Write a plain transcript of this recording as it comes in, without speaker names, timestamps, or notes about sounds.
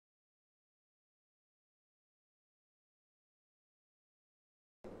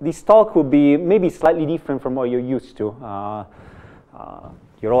this talk will be maybe slightly different from what you're used to.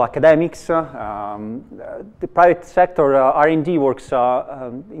 You're all academics. The private sector R&D works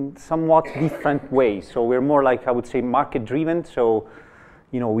in somewhat different ways. So we're more like, I would say, market-driven. So,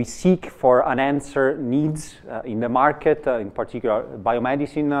 we seek for an answer needs in the market, in particular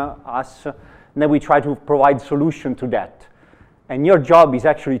biomedicine, us, and then we try to provide solution to that. And your job is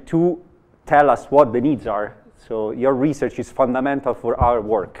actually to tell us what the needs are. So your research is fundamental for our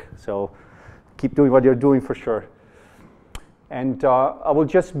work. So keep doing what you're doing for sure. And I will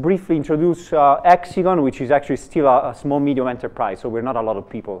just briefly introduce EXIQON, which is actually still a small, medium enterprise. So we're not a lot of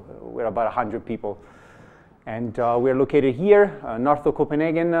people. We're about 100 people. And we're located here, north of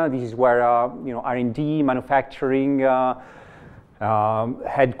Copenhagen. This is where R&D, manufacturing,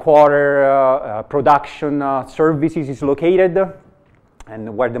 headquarter, production, services is located,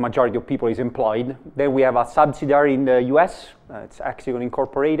 and where the majority of people is employed. Then we have a subsidiary in the US. It's EXIQON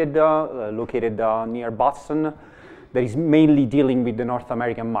Incorporated, located near Boston, that is mainly dealing with the North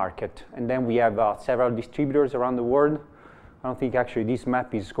American market. And then we have several distributors around the world. I don't think actually this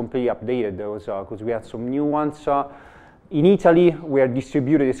map is completely updated, because we have some new ones. In Italy, we are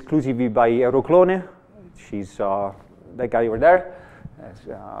distributed exclusively by Euroclone. She's that guy over there, as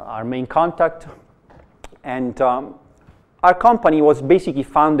our main contact. And our company was basically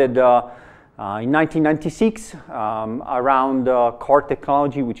founded in 1996 around core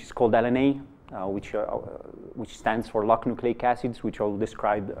technology, which is called LNA, which stands for locked nucleic acids, which I'll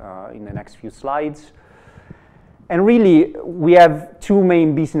describe in the next few slides. And really, we have two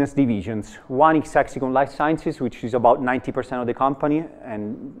main business divisions. One is EXIQON Life Sciences, which is about 90% of the company,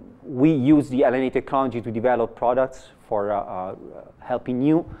 and we use the LNA technology to develop products for helping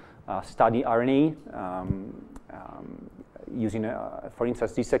you study RNA using, for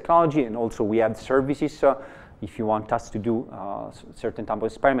instance, this technology. And also we have services if you want us to do certain type of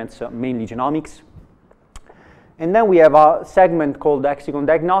experiments, mainly genomics. And then we have a segment called EXIQON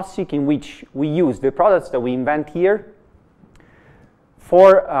Diagnostic, in which we use the products that we invent here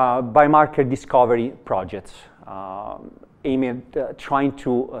for biomarker discovery projects, aiming at trying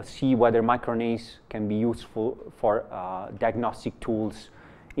to see whether microRNAs can be useful for diagnostic tools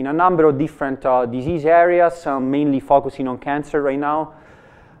in a number of different disease areas, mainly focusing on cancer right now.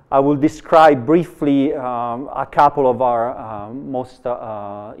 I will describe briefly a couple of our most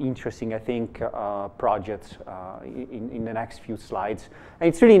interesting, I think, projects in the next few slides. And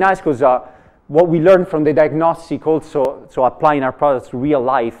it's really nice because what we learned from the diagnostic also, so applying our products to real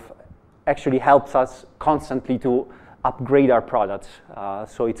life, actually helps us constantly to upgrade our products.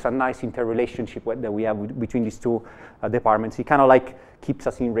 So it's a nice interrelationship that we have between these two departments. It kind of like keeps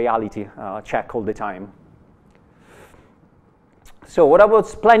us in reality check all the time. So what I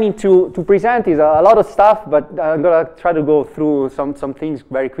was planning to present is a lot of stuff, but I'm going to try to go through some things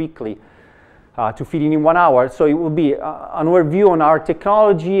very quickly to fit in 1 hour. So it will be an overview on our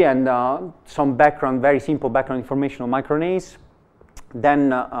technology and some background, very simple background information on microRNAs.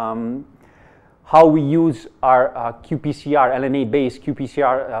 Then how we use our qPCR, LNA-based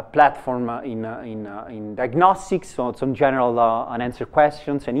qPCR platform in diagnostics, so some general unanswered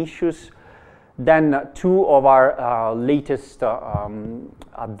questions and issues. Then two of our latest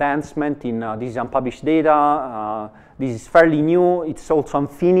advancement in this is unpublished data. This is fairly new. It's also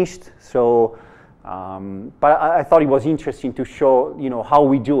unfinished. So, but I thought it was interesting to show, how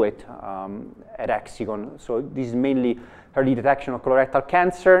we do it at EXIQON. So this is mainly early detection of colorectal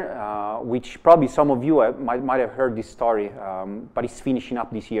cancer, which probably some of you might have heard this story, but it's finishing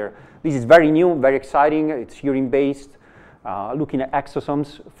up this year. This is very new, very exciting. It's urine-based. Looking at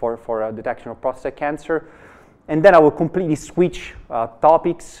exosomes for detection of prostate cancer. And then I will completely switch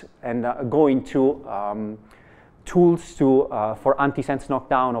topics and go into tools for antisense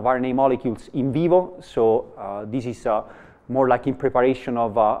knockdown of RNA molecules in vivo. So this is more like in preparation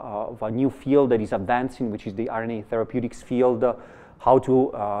of a new field that is advancing, which is the RNA therapeutics field, how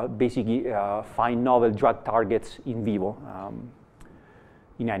to basically find novel drug targets in vivo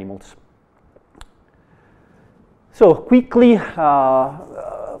in animals. So quickly,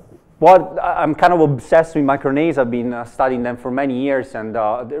 I'm kind of obsessed with microRNAs. I've been studying them for many years, and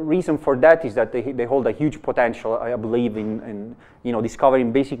the reason for that is that they hold a huge potential, I believe, in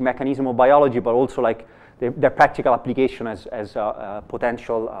discovering basic mechanism of biology, but also like their practical application as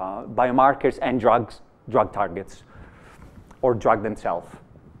potential biomarkers and drug targets, or drug themselves.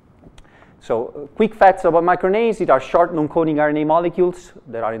 So quick facts about microRNAs. These are short non-coding RNA molecules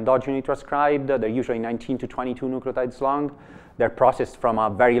that are endogenously transcribed. They're usually 19 to 22 nucleotides long. They're processed from a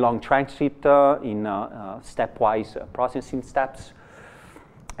very long transcript in stepwise processing steps.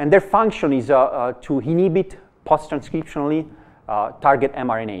 And their function is to inhibit post-transcriptionally target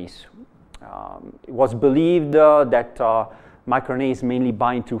mRNAs. It was believed that microRNAs mainly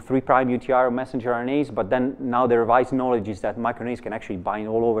bind to 3' UTR messenger RNAs, but then now the revised knowledge is that microRNAs can actually bind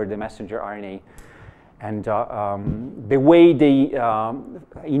all over the messenger RNA. And the way they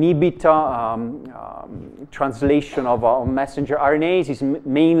inhibit translation of messenger RNAs is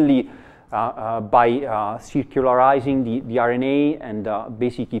mainly by circularizing the RNA and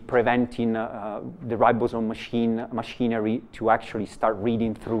basically preventing the ribosome machinery to actually start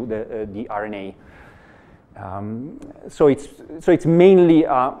reading through the RNA. So it's mainly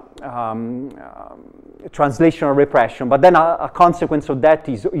translational repression, but then a consequence of that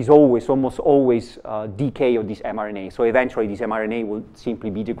is almost always decay of this mRNA. So eventually this mRNA will simply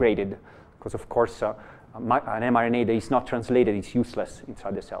be degraded, because of course an mRNA that is not translated is useless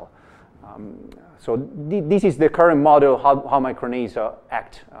inside the cell. So this is the current model how microRNAs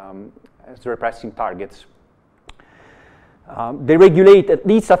act as repressing targets. They regulate at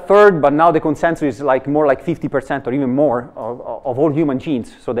least a third, but now the consensus is more like 50% or even more of all human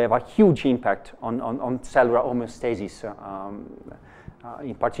genes. So they have a huge impact on cellular homeostasis,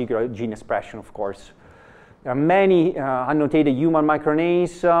 in particular gene expression, of course. There are many annotated human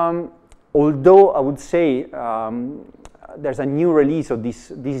microRNAs, although I would say there's a new release of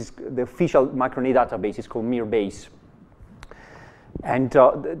this. This is the official microRNA database. It's called miRNA-based. And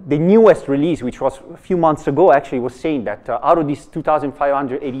the newest release, which was a few months ago, actually was saying that out of these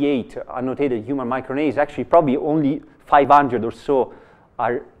 2,588 annotated human microRNAs, actually probably only 500 or so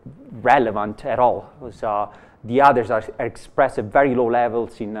are relevant at all. Because, the others are expressed at very low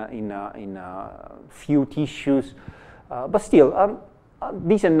levels in few tissues, but still a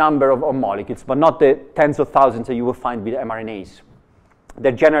decent number of molecules, but not the tens of thousands that you will find with mRNAs.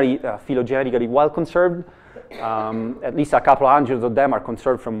 They're generally phylogenetically well conserved. At least a couple of hundreds of them are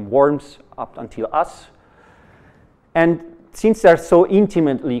conserved from worms up until us. And since they're so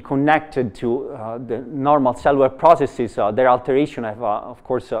intimately connected to the normal cellular processes, their alteration have, of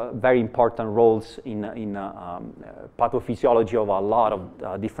course, very important roles in pathophysiology of a lot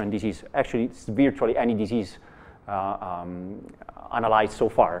of different diseases. Actually, it's virtually any disease analyzed so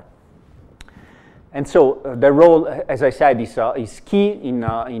far. And so their role, as I said, is key in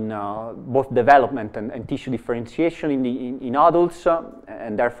both development and tissue differentiation in adults,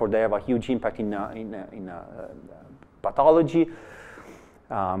 and therefore they have a huge impact in pathology.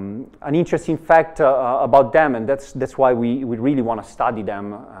 An interesting fact about them, and that's why we really want to study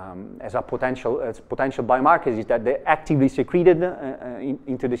them as potential biomarkers, is that they're actively secreted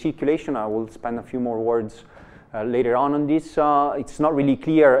into the circulation. I will spend a few more words later on this. It's not really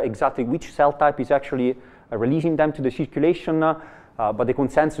clear exactly which cell type is actually releasing them to the circulation, but the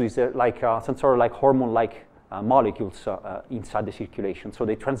consensus is like some sort of like hormone-like molecules inside the circulation. So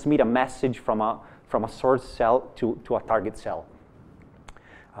they transmit a message from a source cell to a target cell,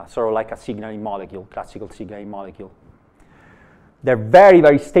 sort of like a signaling molecule, classical signaling molecule. They're very,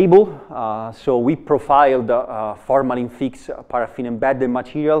 very stable. So we profiled formalin-fixed paraffin-embedded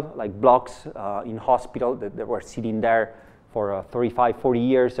material, like blocks in hospital that were sitting there for 35, 40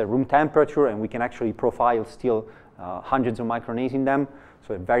 years at room temperature, and we can actually profile still hundreds of microRNAs in them.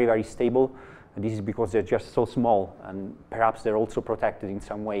 So they're very, very stable. And this is because they're just so small, and perhaps they're also protected in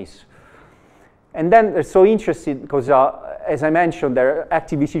some ways. And then they're so interesting because, as I mentioned, they're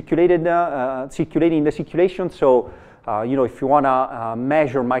actively circulating in the circulation. So you know, if you want to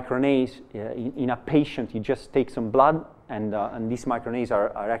measure microRNAs in a patient, you just take some blood, and these microRNAs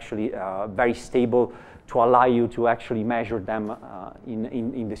are actually very stable to allow you to actually measure them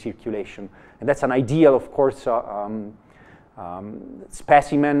in the circulation. And that's an ideal, of course,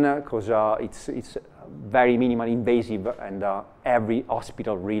 specimen, because it's very minimally invasive, and every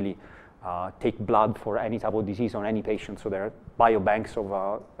hospital really take blood for any type of disease on any patient. So there are biobanks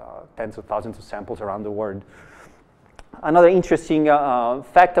of tens of thousands of samples around the world. Another interesting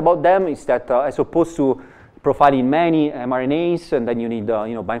fact about them is that as opposed to profiling many mRNAs, and then you need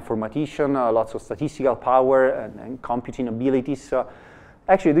bioinformatician, lots of statistical power and computing abilities,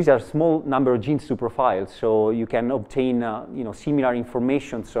 actually these are a small number of genes to profile, so you can obtain similar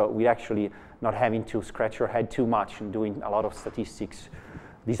information, so we're actually not having to scratch your head too much and doing a lot of statistics.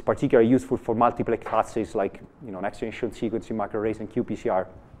 This is particularly useful for multiplex assays like next-generation sequencing, microarrays, and qPCR.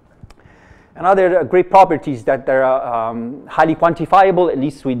 Another great property is that they're highly quantifiable, at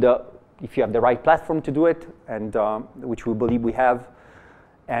least with if you have the right platform to do it, and which we believe we have.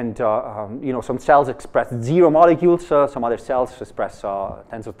 And some cells express 0 molecules, some other cells express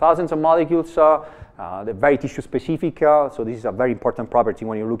tens of thousands of molecules. They're very tissue specific, so this is a very important property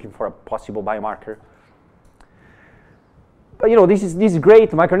when you're looking for a possible biomarker. you know, this is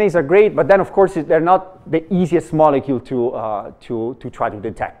great. MicroRNAs are great, but then of course they're not the easiest molecule to try to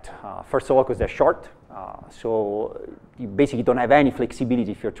detect. First of all, because they're short, so you basically don't have any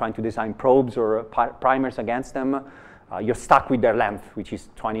flexibility if you're trying to design probes or primers against them. You're stuck with their length, which is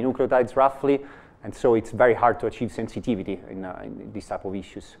 20 nucleotides roughly, and so it's very hard to achieve sensitivity in these type of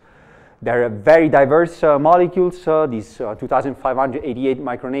issues. They're very diverse molecules. These 2,588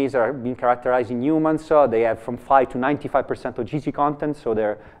 microRNAs are being characterized in humans. They have from 5 to 95% of GC content, so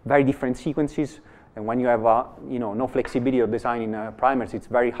they're very different sequences. And when you have you know, no flexibility of designing primers, it's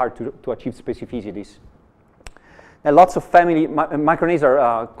very hard to achieve specificities. Now, lots of microRNAs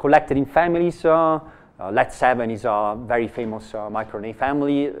are collected in families. LET7 is a very famous microRNA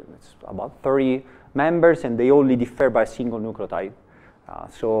family. It's about 30 members, and they only differ by a single nucleotide.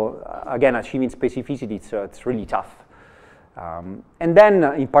 So again, achieving specificity, it's really tough. And then,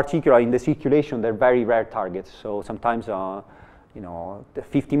 in particular, in the circulation, they're very rare targets. So sometimes, you know,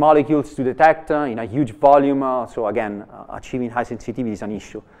 50 molecules to detect in a huge volume. So again, achieving high sensitivity is an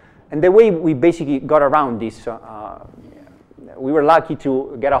issue. And the way we basically got around this, we were lucky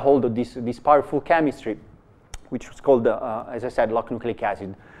to get a hold of this powerful chemistry, which was called, as I said, locked nucleic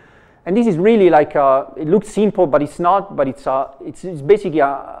acid. And this is really like, it looks simple, but it's not, but it's basically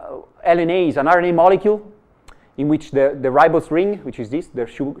LNA is an RNA molecule in which the ribose ring, which is this, the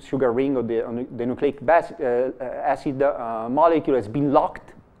sugar ring of the nucleic acid molecule has been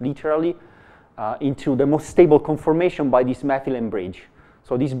locked, literally, into the most stable conformation by this methylene bridge.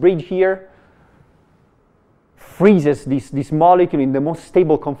 So this bridge here freezes this molecule in the most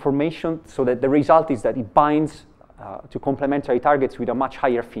stable conformation, so that the result is that it binds to complementary targets with a much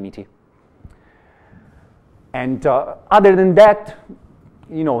higher affinity. And other than that,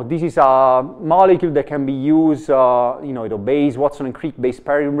 you know, this is a molecule that can be used, you know, it obeys Watson and Crick-based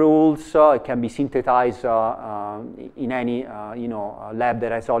pairing rules. It can be synthesized in any, you know, lab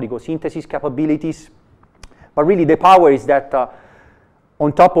that has oligosynthesis capabilities. But really the power is that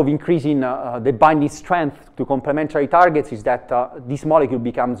on top of increasing the binding strength to complementary targets, is that this molecule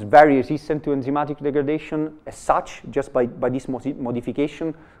becomes very resistant to enzymatic degradation as such, just by this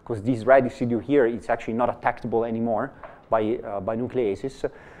modification, because this red residue here, it's actually not attackable anymore by nucleases.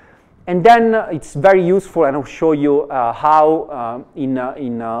 And then it's very useful, and I'll show you how in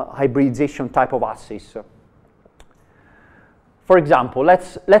hybridization type of assays. For example,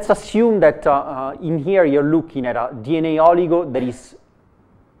 let's assume that in here you're looking at a DNA oligo that is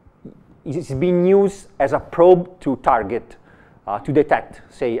being used as a probe to target, to detect,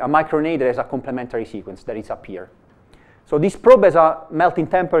 say, a microRNA that has a complementary sequence that is up here. So this probe has a melting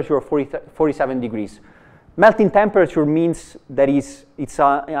temperature of 47 degrees. Melting temperature means that it's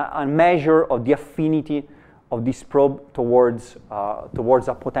a measure of the affinity of this probe towards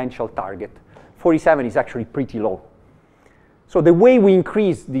a potential target. 47 is actually pretty low. So the way we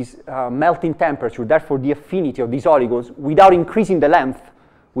increase this melting temperature, therefore the affinity of these oligos, without increasing the length,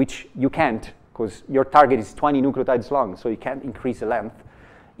 which you can't, because your target is 20 nucleotides long, so you can't increase the length,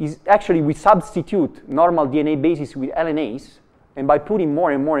 is actually we substitute normal DNA bases with LNAs, and by putting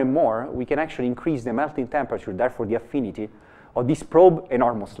more and more and more, we can actually increase the melting temperature, therefore the affinity of this probe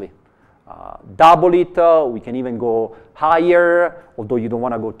enormously. Double it, we can even go higher, although you don't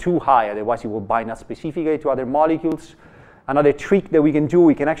want to go too high, otherwise it will bind us specifically to other molecules. Another trick that we can do,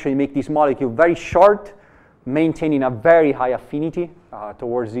 we can actually make this molecule very short, maintaining a very high affinity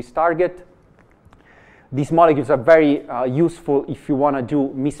towards this target. These molecules are very useful if you want to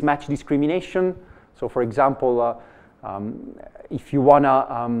do mismatch discrimination. So for example, if you want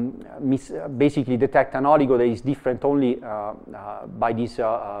to basically detect an oligo that is different only by this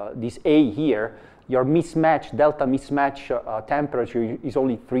A here, your mismatch, delta mismatch temperature is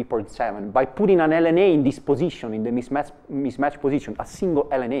only 3.7. By putting an LNA in this position, in the mismatch position, a single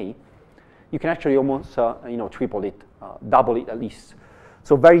LNA, you can actually almost triple it, double it at least.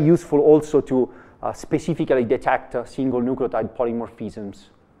 So very useful also to specifically detect single nucleotide polymorphisms.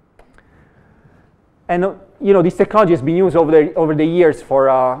 And this technology has been used over the years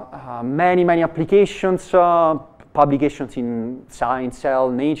for many applications, publications in Science,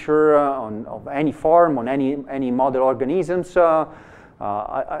 Cell, Nature, of any form, on any model organisms.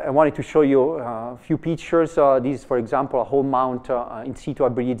 I wanted to show you a few pictures. This is, for example, a whole mount in situ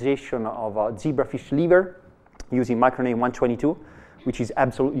hybridization of zebrafish liver using microRNA 122, which is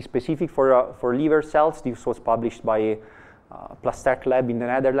absolutely specific for liver cells. This was published by Plasterk Lab in the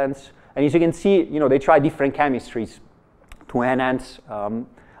Netherlands. And as you can see, they try different chemistries to enhance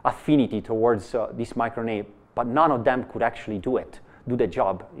affinity towards this microRNA, but none of them could actually do the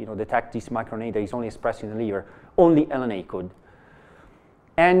job, detect this microRNA that is only expressed in the liver. Only LNA could.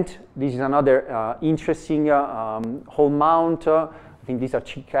 And this is another interesting whole mount. I think these are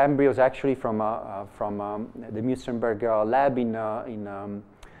chick embryos actually from the Musenberg lab in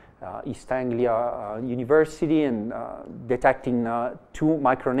East Anglia University, and detecting two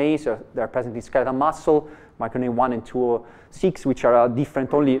microRNAs that are present in skeletal muscle, microRNA 1 and 206, which are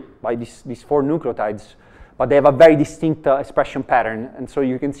different only by these 4 nucleotides, but they have a very distinct expression pattern. And so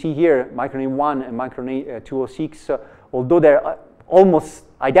you can see here microRNA 1 and microRNA 206, although they're almost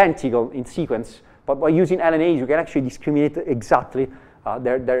identical in sequence, but by using LNAs you can actually discriminate exactly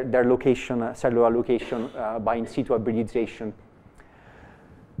their location, cellular location, by in situ hybridization.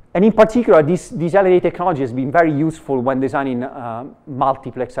 And in particular, this LNA technology has been very useful when designing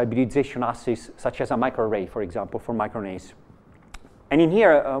multiplex hybridization assays, such as a microarray, for example, for microRNAs. And in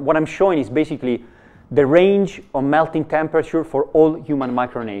here, what I'm showing is basically the range of melting temperature for all human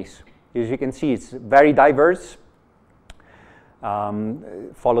microRNAs. As you can see, it's very diverse.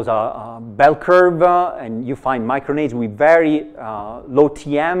 Follows a bell curve, and you find microRNAs with very low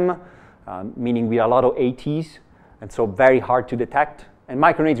TM, meaning with a lot of ATs, and so very hard to detect. And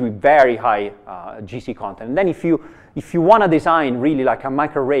microRNAs with very high GC content. And then if you want to design really like a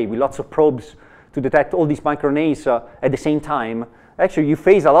microarray with lots of probes to detect all these microRNAs at the same time, actually you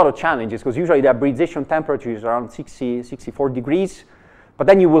face a lot of challenges, because usually the hybridization temperature is around 64 degrees. But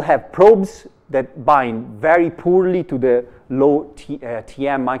then you will have probes that bind very poorly to the low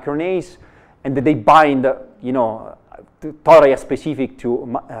TM microRNAs, and that they bind, totally specific to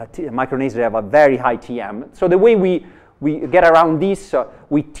microRNAs that have a very high TM. So the way we get around this,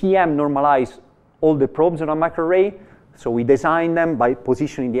 we TM normalize all the probes on a microarray. So we design them by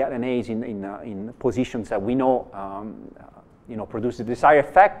positioning the RNAs in positions that we know, produce the desired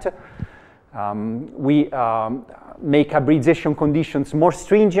effect. We make hybridization conditions more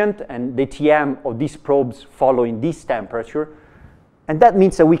stringent, and the TM of these probes following this temperature. And that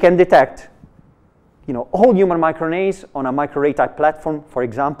means that we can detect, all human microRNAs on a microarray type platform, for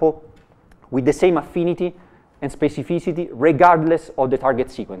example, with the same affinity and specificity regardless of the target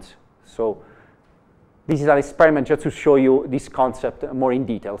sequence. So this is an experiment just to show you this concept more in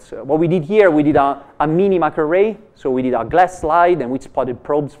details. What we did here, we did a mini microarray. So we did a glass slide, and we spotted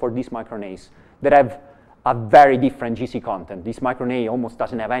probes for these microRNAs that have a very different GC content. This microRNA almost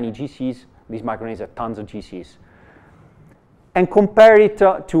doesn't have any GCs. These microRNAs have tons of GCs. And compare it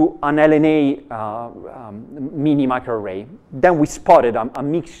to an LNA mini microarray. Then we spotted a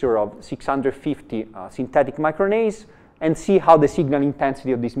mixture of 650 synthetic microRNAs and see how the signal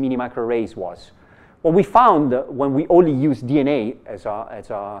intensity of these mini microarrays was. What we found when we only used DNA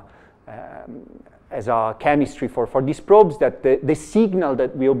as a chemistry for these probes, that the signal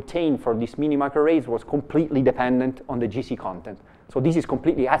that we obtained for these mini microarrays was completely dependent on the GC content. So this is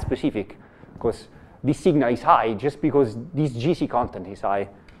completely specific, because this signal is high just because this GC content is high.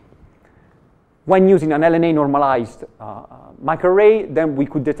 When using an LNA normalized microarray, then we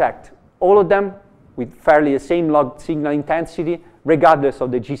could detect all of them with fairly the same log signal intensity, regardless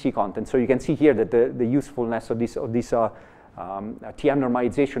of the GC content. So you can see here that the usefulness of this TM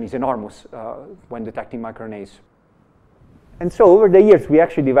normalization is enormous when detecting microRNAs. And so over the years, we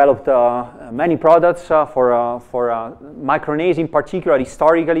actually developed many products for microRNAs in particular,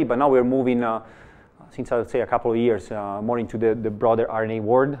 historically, but now we're moving, since I would say a couple of years, more into the broader RNA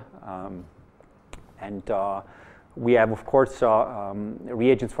world. We have, of course,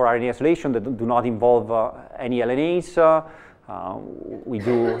 reagents for RNA isolation that do not involve any LNAs. We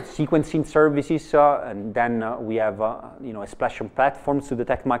do sequencing services, and then we have expression platforms to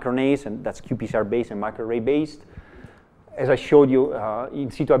detect microRNAs, and that's qPCR-based and microarray-based. As I showed you, in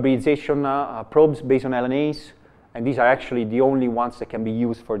situ hybridization probes based on LNAs, and these are actually the only ones that can be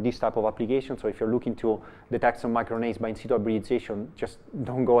used for this type of application. So if you're looking to detect some microRNAs by in situ hybridization, just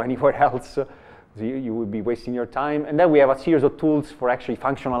don't go anywhere else. You would be wasting your time. And then we have a series of tools for actually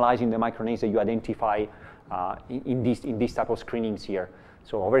functionalizing the microRNAs that you identify in this type of screenings here.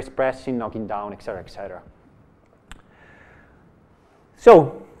 So overexpressing, knocking down, et cetera, et cetera.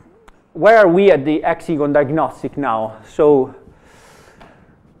 So where are we at the EXIQON diagnostic now? So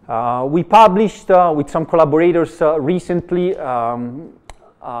we published with some collaborators recently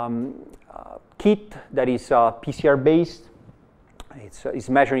kit that is PCR-based. It's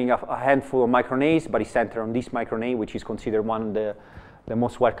measuring a handful of microRNAs, but it's centered on this microRNA, which is considered one of the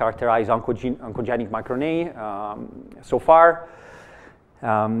most well-characterized oncogenic microRNA so far.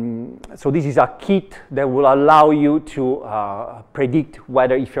 So this is a kit that will allow you to predict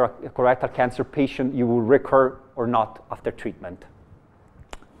whether, if you're a colorectal cancer patient, you will recur or not after treatment.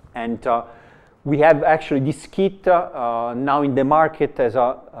 And we have actually this kit now in the market as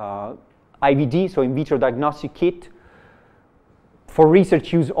a IVD, so in vitro diagnostic kit, for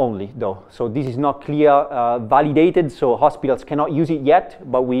research use only, though. So this is not clear, validated, so hospitals cannot use it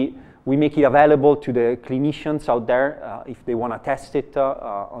yet, but we make it available to the clinicians out there if they want to test it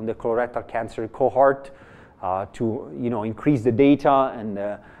on the colorectal cancer cohort to increase the data and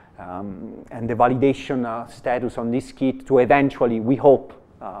the validation status on this kit to eventually, we hope,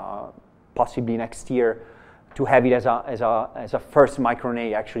 possibly next year, to have it as a first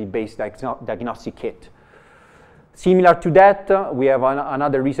microRNA actually based diagnostic kit. Similar to that, we have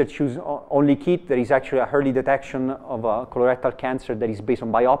another research use only kit. There is actually a early detection of colorectal cancer that is based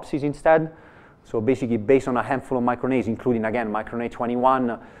on biopsies instead. So basically based on a handful of microRNAs, including again microRNA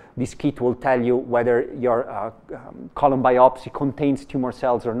 21, this kit will tell you whether your colon biopsy contains tumor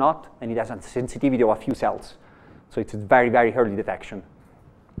cells or not, and it has a sensitivity of a few cells. So it's a very, very early detection.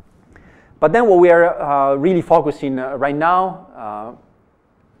 But then what we are really focusing right now,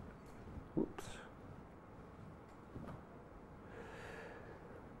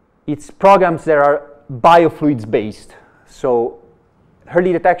 it's programs that are biofluids based. So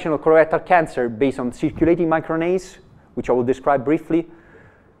early detection of colorectal cancer based on circulating microRNAs, which I will describe briefly.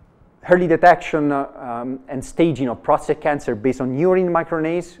 Early detection and staging of prostate cancer based on urine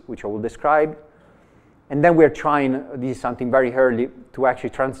microRNAs, which I will describe. And then we're trying, this is something very early, to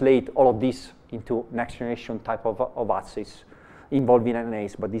actually translate all of this into next generation type of assays involving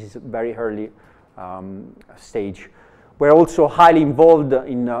RNAs, but this is a very early stage. We're also highly involved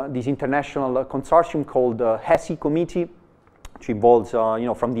in this international consortium called the HESI committee, which involves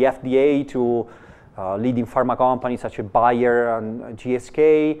from the FDA to leading pharma companies such as Bayer and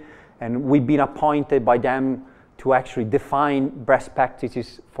GSK, and we've been appointed by them to actually define best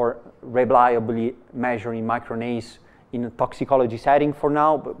practices for reliably measuring microRNAs in a toxicology setting for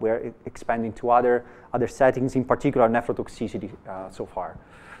now, but we're expanding to other settings, in particular nephrotoxicity so far.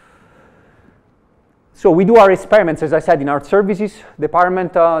 So we do our experiments, as I said, in our services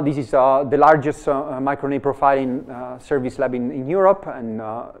department. This is the largest microRNA profiling service lab in Europe, and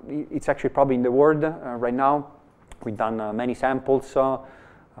it's actually probably in the world right now. We've done many samples.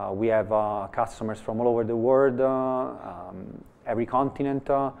 We have customers from all over the world, every continent.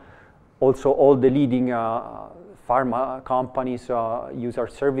 Also, all the leading pharma companies use our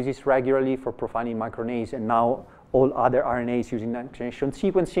services regularly for profiling microRNAs, and now all other RNAs using next-generation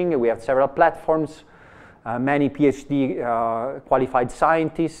sequencing. We have several platforms. Many PhD qualified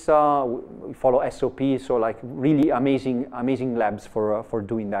scientists. We follow SOP, so like really amazing labs for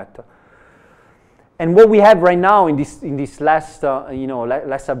doing that. And what we have right now in this less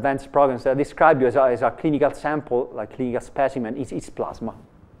advanced programs that I described you as a clinical sample, like clinical specimen, is plasma.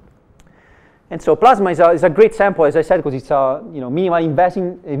 And so plasma is a great sample, as I said, because it's minimally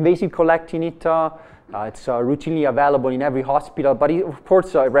invasive collecting it. It's routinely available in every hospital, but of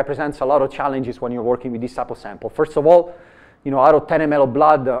course it represents a lot of challenges when you're working with this type of sample. First of all, out of 10 ml of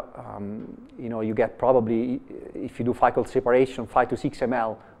blood, you get probably, if you do fecal separation, 5 to 6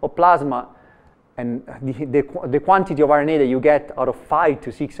 ml of plasma, and the quantity of RNA that you get out of 5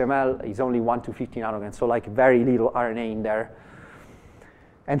 to 6 ml is only 1 to 15 nanograms, so like very little RNA in there.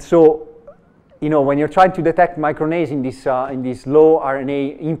 And so, when you're trying to detect microRNAs in this low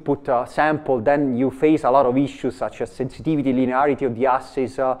RNA input sample, then you face a lot of issues such as sensitivity, linearity of the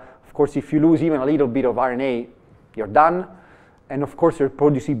assays. Of course, if you lose even a little bit of RNA, you're done. And of course,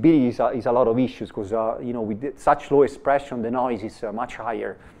 reproducibility is a lot of issues because with such low expression, the noise is much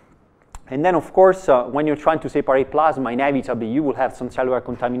higher. And then, of course, when you're trying to separate plasma, inevitably you will have some cellular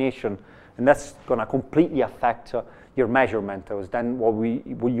contamination, and that's going to completely affect your measurement. Then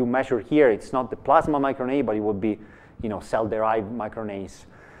what you measure here, it's not the plasma microRNA, but it would be, cell-derived microRNAs.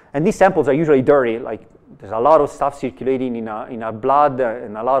 And these samples are usually dirty. Like there's a lot of stuff circulating in our blood,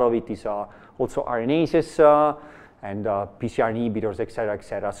 and a lot of it is also RNases and PCR inhibitors, et cetera, et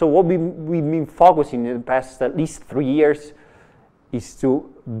cetera. So what we've been focusing in the past at least 3 years is to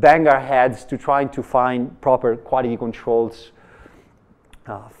bang our heads to trying to find proper quality controls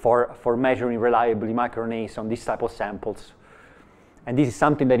for measuring reliably microRNAs on this type of samples. And this is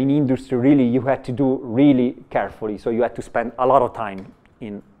something that in industry really you had to do really carefully. So you had to spend a lot of time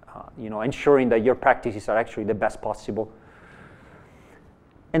in ensuring that your practices are actually the best possible.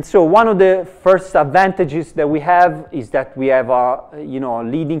 And so one of the first advantages that we have is that we have a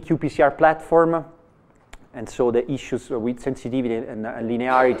leading qPCR platform. And so the issues with sensitivity and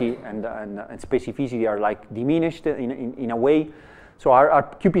linearity and specificity are like diminished in a way. So our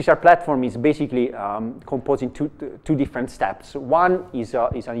qPCR platform is basically composed in two different steps. One is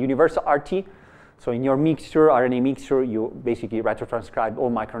a universal RT. So in your mixture, RNA mixture, you basically retrotranscribe all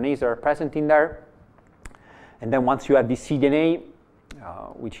microRNAs that are present in there. And then once you have this cDNA,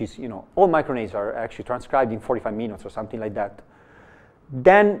 which is, all microRNAs are actually transcribed in 45 minutes or something like that.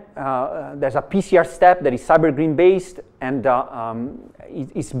 Then there's a PCR step that is cybergreen based, and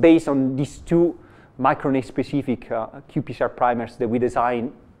it's based on these two microRNA specific qPCR primers that we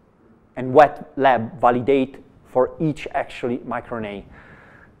design and wet lab validate for each actually microRNA.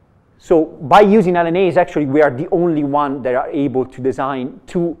 So by using LNAs, actually we are the only one that are able to design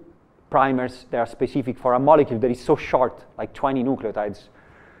two primers that are specific for a molecule that is so short, like 20 nucleotides.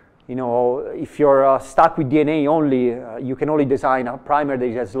 You know, if you're stuck with DNA only, you can only design a primer that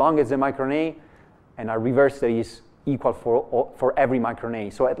is as long as the microRNA and a reverse that is equal for every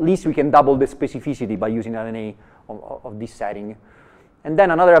microRNA. So at least we can double the specificity by using LNA of this setting. And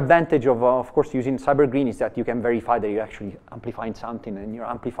then another advantage of course, using cybergreen is that you can verify that you're actually amplifying something and you're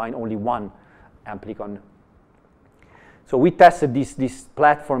amplifying only one amplicon. So we tested this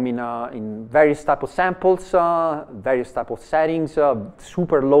platform in various type of samples, various type of settings,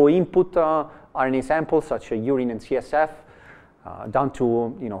 super low input RNA samples such as urine and CSF, down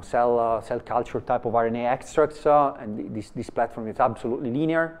to cell culture type of RNA extracts, and this platform is absolutely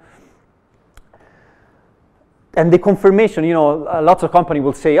linear. And the confirmation, lots of companies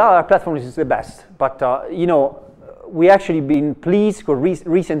will say, our platform is the best. But, we actually been pleased because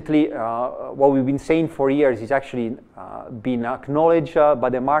recently what we've been saying for years is actually been acknowledged by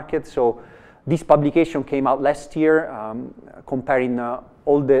the market. So this publication came out last year comparing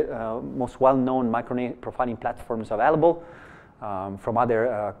all the most well-known microRNA profiling platforms available from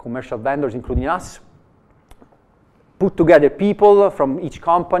other commercial vendors, including us. Put together people from each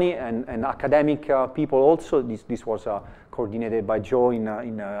company and academic people also. This was coordinated by Joe in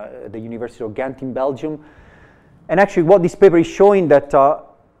the University of Ghent in Belgium. And actually what this paper is showing that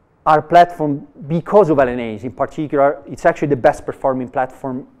our platform, because of LNAs in particular, it's actually the best performing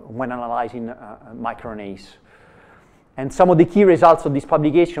platform when analyzing microRNAs. And some of the key results of this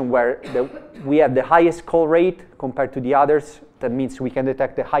publication were that we have the highest call rate compared to the others. That means we can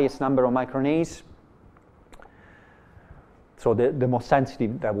detect the highest number of microRNAs. So the most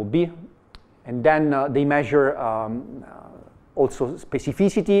sensitive that would be. And then they measure also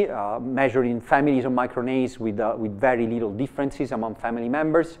specificity, measuring families of microRNAs with very little differences among family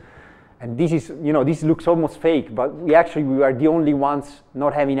members. And this is, this looks almost fake, but we are the only ones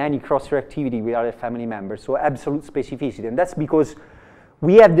not having any cross-reactivity with other family members. So absolute specificity. And that's because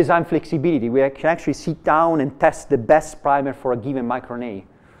we have design flexibility. We can actually sit down and test the best primer for a given microRNA.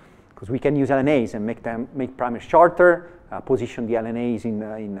 Because we can use LNAs and make primers shorter, position the LNAs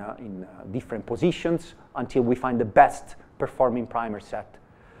in different positions until we find the best performing primer set.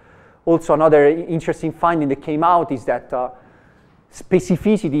 Also, another interesting finding that came out is that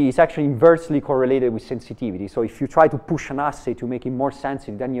specificity is actually inversely correlated with sensitivity. So if you try to push an assay to make it more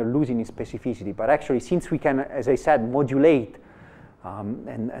sensitive, then you're losing in specificity. But actually, since we can, as I said, modulate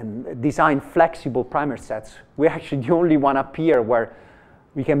and design flexible primer sets, we're actually the only one up here where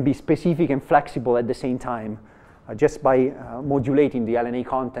we can be specific and flexible at the same time, just by modulating the LNA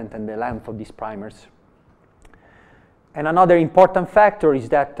content and the length of these primers. And another important factor is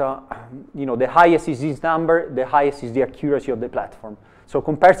that the highest is this number, the highest is the accuracy of the platform. So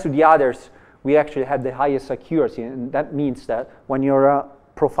compared to the others, we actually have the highest accuracy, and that means that when you're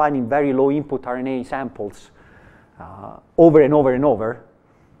profiling very low input RNA samples over and over and over,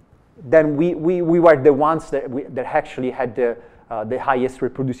 then we were the ones that actually had the highest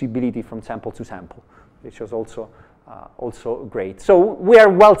reproducibility from sample to sample, which was also great. So we are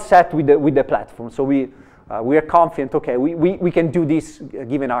well set with the platform. So we are confident, okay, we can do this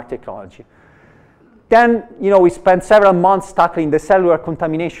given our technology. Then, we spent several months tackling the cellular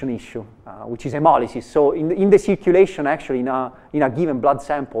contamination issue, which is hemolysis. So in the circulation, actually, in a given blood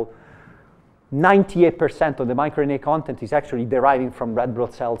sample, 98% of the microRNA content is actually deriving from red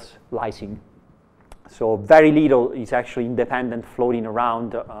blood cells lysing. So very little is actually independent floating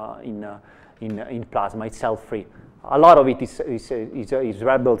around in plasma. It's cell-free. A lot of it is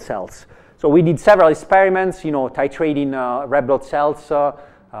red blood cells. So we did several experiments, titrating red blood cells,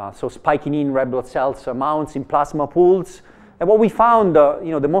 so spiking in red blood cells amounts in plasma pools. And what we found,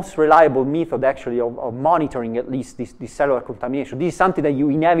 the most reliable method actually of monitoring at least this cellular contamination. This is something that you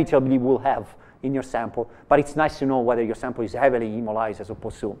inevitably will have in your sample, but it's nice to know whether your sample is heavily hemolyzed as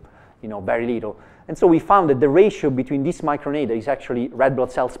opposed to, very little. And so we found that the ratio between this microRNA that is actually red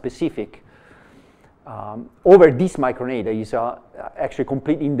blood cell specific over this microRNA that is actually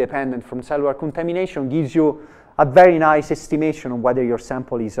completely independent from cellular contamination gives you a very nice estimation of whether your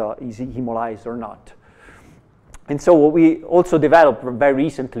sample is hemolyzed or not. And so what we also developed very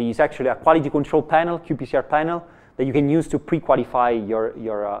recently is actually a quality control panel, qPCR panel, that you can use to pre-qualify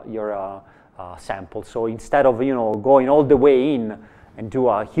your sample. So instead of going all the way in and do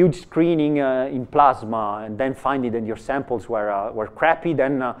a huge screening in plasma, and then find that your samples were crappy,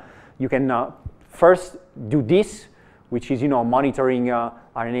 then you can first do this, which is monitoring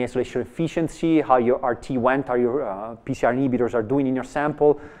RNA isolation efficiency, how your RT went, how your PCR inhibitors are doing in your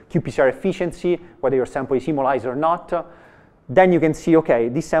sample, qPCR efficiency, whether your sample is hemolyzed or not. Then you can see, okay,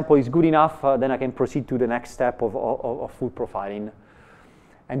 this sample is good enough, then I can proceed to the next step of full profiling.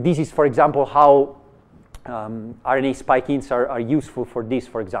 And this is, for example, how RNA spike-ins are useful for this,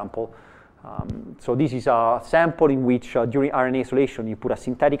 for example. So this is a sample in which during RNA isolation you put a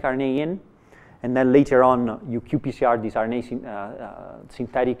synthetic RNA in, and then later on you qPCR this RNA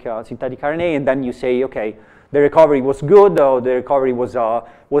synthetic RNA, and then you say, okay, the recovery was good or the recovery was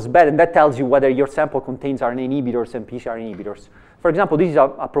bad, and that tells you whether your sample contains RNA inhibitors and PCR inhibitors. For example, this is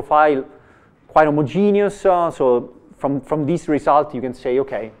a profile quite homogeneous, so from this result you can say,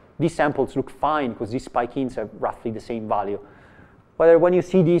 okay, these samples look fine because these spike-ins have roughly the same value. Whether when you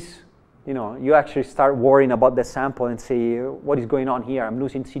see this, you actually start worrying about the sample and say, what is going on here? I'm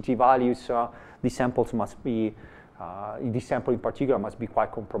losing CT values. These samples must be, this sample in particular must be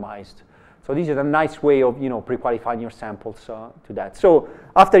quite compromised. So this is a nice way of, pre-qualifying your samples to that. So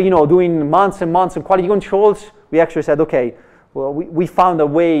after, doing months and months of quality controls, we actually said, okay, well, we found a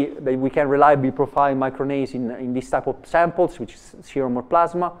way that we can reliably profile microRNAs in this type of samples, which is serum or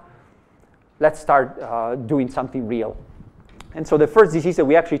plasma. Let's start doing something real. And so the first disease that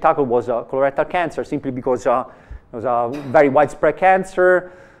we actually tackled was colorectal cancer, simply because it was a very widespread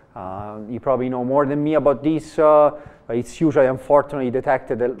cancer. You probably know more than me about this. It's usually, unfortunately,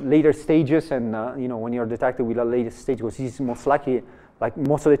 detected at later stages, and when you're detected with a later stage, because this is most likely, like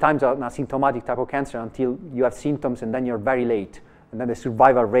most of the times, an asymptomatic type of cancer until you have symptoms, and then you're very late. And then the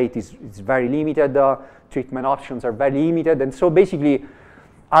survival rate is very limited. Treatment options are very limited. And so basically,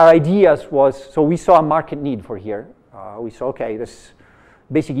 our ideas was, so we saw a market need for here. We saw, okay, there's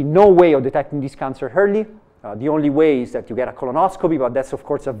basically no way of detecting this cancer early. The only way is that you get a colonoscopy, but that's, of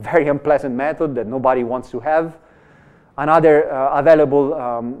course, a very unpleasant method that nobody wants to have. Another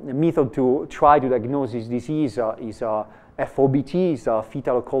available method to try to diagnose this disease is FOBT, is a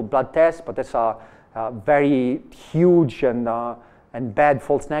fetal occult blood test, but that's a very huge and bad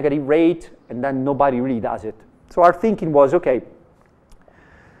false negative rate, and then nobody really does it. So our thinking was, okay,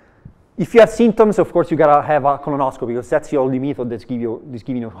 if you have symptoms, of course, you gotta have a colonoscopy, because that's the only method that's giving you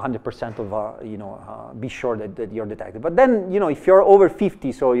 100% of, be sure that you're detected. But then, if you're over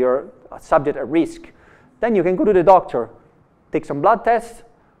 50, so you're a subject at risk, then you can go to the doctor, take some blood tests,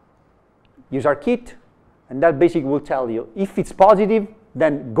 use our kit, and that basically will tell you. If it's positive,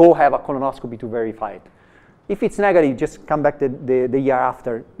 then go have a colonoscopy to verify it. If it's negative, just come back the year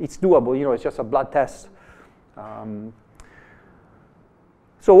after. It's doable, it's just a blood test.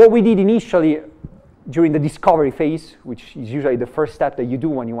 So what we did initially during the discovery phase, which is usually the first step that you do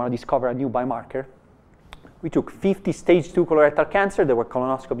when you want to discover a new biomarker, we took 50 stage 2 colorectal cancer that were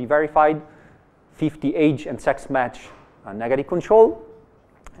colonoscopy verified, 50 age and sex match negative control,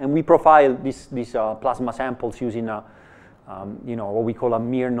 and we profiled these plasma samples using what we call a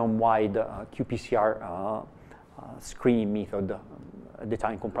miRNA-wide qPCR screening method. At the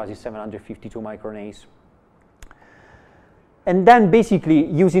time comprises 752 microRNAs. And then basically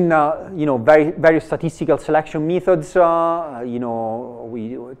using various statistical selection methods,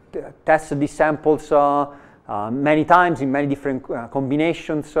 we tested these samples many times in many different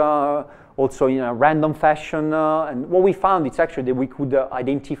combinations, also in a random fashion. And what we found is actually that we could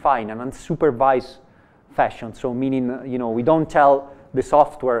identify in an unsupervised fashion. So meaning, we don't tell the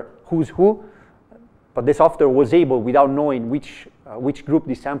software who's who, but the software was able, without knowing which group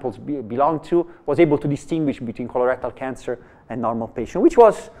these samples belong to, was able to distinguish between colorectal cancer and normal patient, which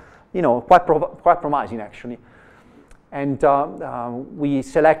was, quite promising actually. And we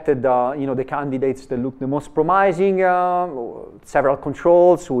selected, the candidates that looked the most promising. Several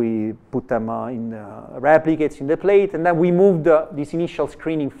controls. We put them in replicates in the plate, and then we moved this initial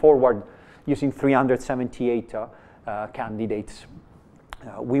screening forward using 378 candidates.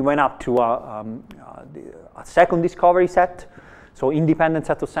 We went up to a second discovery set, so independent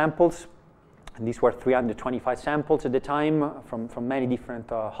set of samples, and these were 325 samples at the time from many different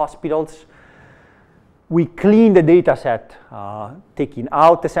hospitals. We cleaned the data set, taking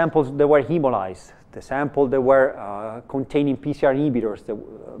out the samples that were hemolyzed, the samples that were containing PCR inhibitors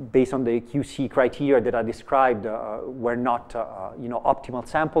that, based on the QC criteria that I described, were not optimal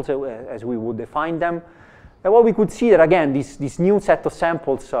samples as we would define them. And what we could see that, again, this new set of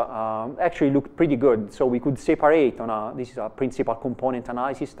samples actually looked pretty good. So we could separate on this is a principal component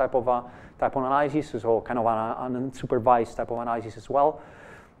analysis type of analysis, so kind of an unsupervised type of analysis as well.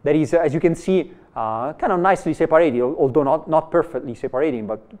 that is, as you can see, kind of nicely separated, although not perfectly separating,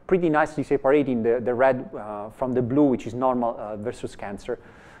 but pretty nicely separating the red from the blue, which is normal versus cancer.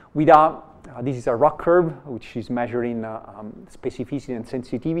 This is a ROC curve, which is measuring specificity and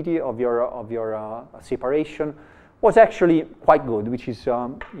sensitivity of your separation. Was actually quite good, which is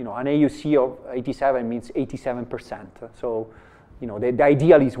an AUC of 87 means 87%. So the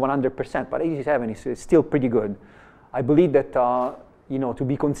ideal is 100%, but 87 is still pretty good. I believe that to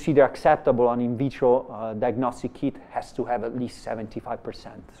be considered acceptable, an in vitro diagnostic kit has to have at least 75%.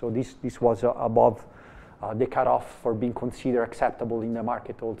 So this was above the cutoff for being considered acceptable in the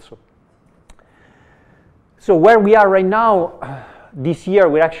market also. So where we are right now, this year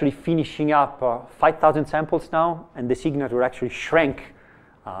we're actually finishing up 5,000 samples now, and the signature actually shrank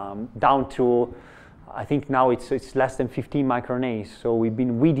down to, I think now it's less than 15 microRNAs. So we've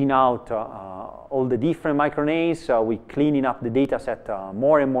been weeding out all the different microRNAs. We're cleaning up the data set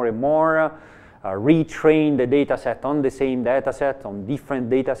more and more and more, retrain the data set on the same data set, on different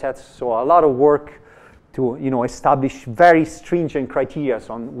data sets. So a lot of work to establish very stringent criteria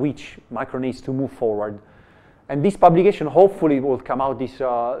on which microRNAs to move forward. And this publication hopefully will come out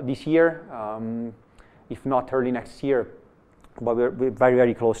this year, if not early next year, but we're very,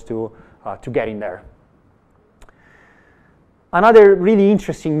 very close to getting there. Another really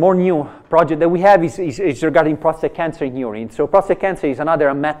interesting, more new project that we have is regarding prostate cancer in urine. So prostate cancer is another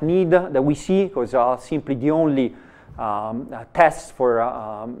unmet need that we see, because simply the only test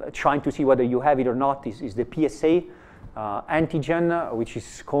for trying to see whether you have it or not is the PSA antigen, which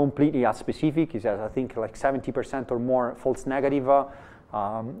is completely aspecific. It has, I think, like 70% or more false negative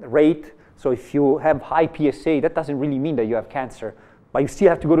rate. So if you have high PSA, that doesn't really mean that you have cancer, but you still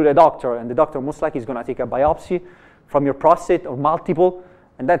have to go to the doctor, and the doctor most likely is going to take a biopsy from your prostate or multiple,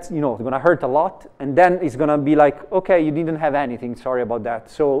 and that's going to hurt a lot, and then it's going to be like, okay, you didn't have anything, sorry about that.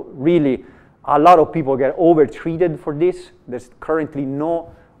 So really, a lot of people get over-treated for this. There's currently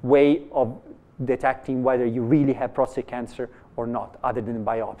no way of detecting whether you really have prostate cancer or not, other than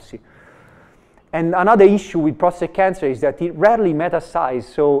biopsy. And another issue with prostate cancer is that it rarely metastasizes,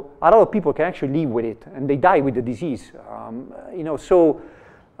 so a lot of people can actually live with it, and they die with the disease.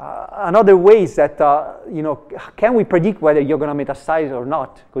 Another way is that, can we predict whether you're going to metastasize or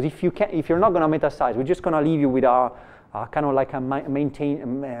not? Because if you're not going to metastasize, we're just going to leave you with a kind of like a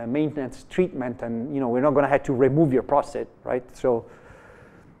maintenance treatment, and we're not going to have to remove your prostate, right? So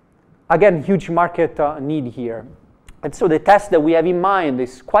again, huge market need here. And so the test that we have in mind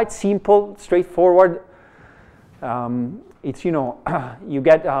is quite simple, straightforward. It's, you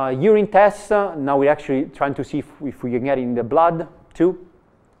get a urine test. Now we're actually trying to see if we can get it in the blood too.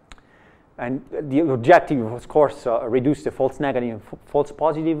 And the objective, of course, reduce the false negative and false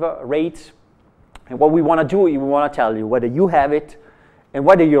positive rates. And what we want to do is we want to tell you whether you have it and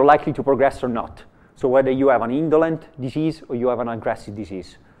whether you're likely to progress or not. So whether you have an indolent disease or you have an aggressive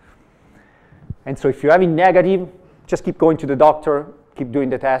disease. And so if you're having negative, just keep going to the doctor, keep doing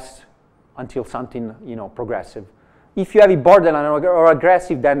the test until something, progressive. If you have it borderline or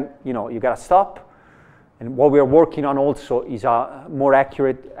aggressive, then, you got to stop. And what we are working on also is a more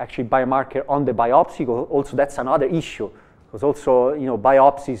accurate, actually, biomarker on the biopsy. Also, that's another issue, because also,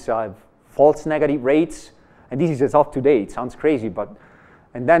 biopsies have false negative rates, and this is as of today. It sounds crazy,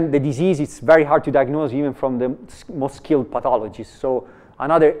 and then the disease, it's very hard to diagnose even from the most skilled pathologists. So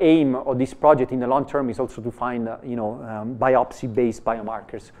another aim of this project in the long term is also to find, biopsy-based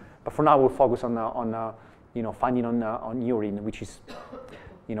biomarkers. But for now, we'll focus on finding on urine, which is,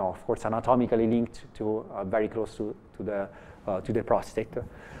 of course, anatomically linked to very close to the prostate.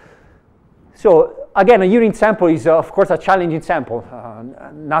 So again, a urine sample is, of course, a challenging sample.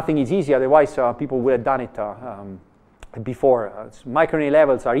 Nothing is easy, otherwise people would have done it before. MicroRNA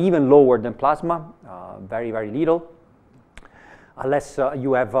levels are even lower than plasma, very, very little. Unless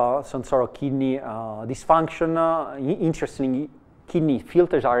you have some sort of kidney dysfunction. Interestingly, kidney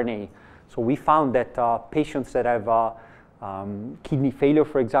filters RNA. So we found that patients that have kidney failure,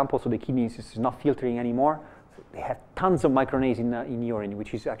 for example, so the kidney is not filtering anymore, they have tons of microRNAs in urine,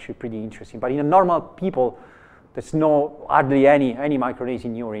 which is actually pretty interesting. But in normal people, there's hardly any microRNAs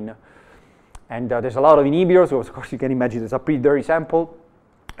in urine. And there's a lot of inhibitors, so of course you can imagine it's a pretty dirty sample.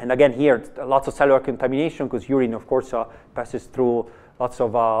 And again here, lots of cellular contamination, because urine, of course, passes through lots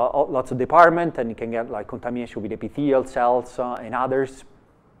of department, and you can get like contamination with epithelial cells and others.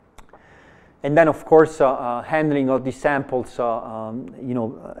 And then, of course, handling of these samples,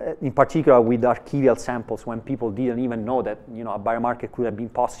 in particular with archival samples, when people didn't even know that, a biomarker could have been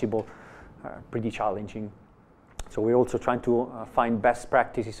possible, pretty challenging. So we're also trying to find best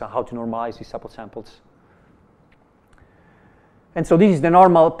practices on how to normalize these type of samples. And so this is the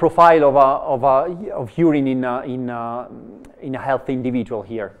normal profile of urine in a healthy individual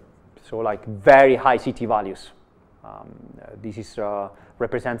here. So like very high CT values. This is,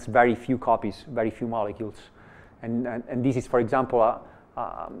 represents very few copies, very few molecules. And this is, for example,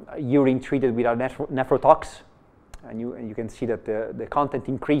 urine treated with a nephrotox. And you can see that the content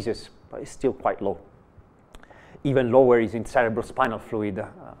increases, but it's still quite low. Even lower is in cerebrospinal fluid,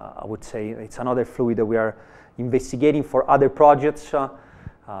 I would say. It's another fluid that we are investigating for other projects.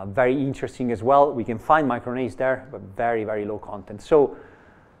 Very interesting as well. We can find microRNAs there, but very, very low content. So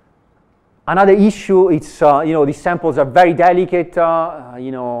another issue, it's, these samples are very delicate,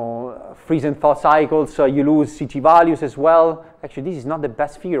 freeze and thaw cycles, you lose CT values as well. Actually, this is not the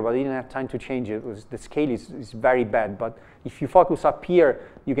best figure, but I didn't have time to change it. The scale is very bad, but if you focus up here,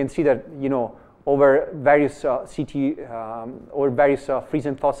 you can see that, over various CT, or various freeze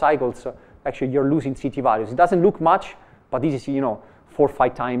and thaw cycles, actually you're losing CT values. It doesn't look much, but this is, 4 or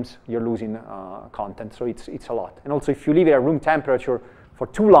 5 times you're losing content, so it's a lot. And also if you leave it at room temperature for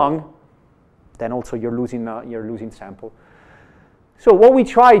too long, then also you're losing sample. So what we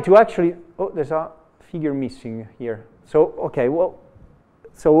try to actually, there's a figure missing here. So, okay, well,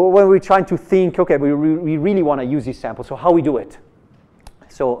 so when we're trying to think, okay, we really want to use this sample, so how we do it?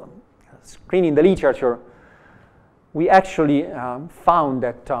 So screening the literature, we actually found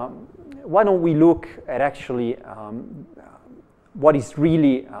that why don't we look at actually what is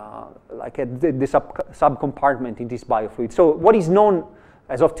really like the subcompartment in this biofluid. So what is known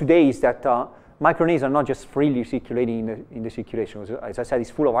as of today is that microRNAs are not just freely circulating in the circulation. As I said,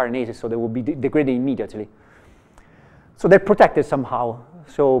 it's full of RNAs, so they will be degraded immediately. So they're protected somehow.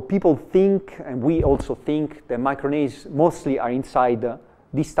 So people think, and we also think, that microRNAs mostly are inside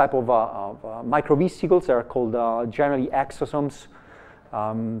this type of microvesicles that are called generally exosomes,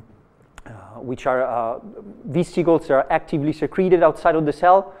 which are vesicles that are actively secreted outside of the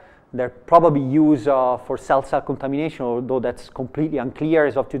cell. They're probably used for cell-cell contamination, although that's completely unclear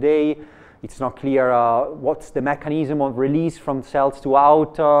as of today. It's not clear what's the mechanism of release from cells to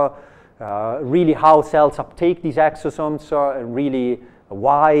out, really how cells uptake these exosomes, and really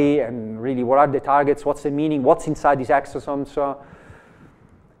why, and really what are the targets, what's the meaning, what's inside these exosomes.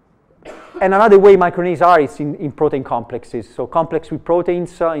 And another way microRNAs are is in protein complexes. So complex with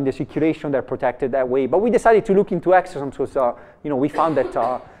proteins in the circulation, they're protected that way. But we decided to look into exosomes because we found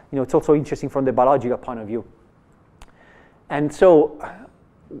that it's also interesting from the biological point of view. And so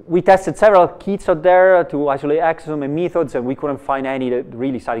we tested several kits out there to isolate exosomes and methods, and we couldn't find any that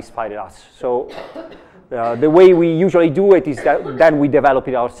really satisfied us. So the way we usually do it is that then we develop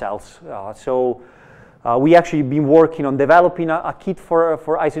it ourselves. We actually been working on developing a kit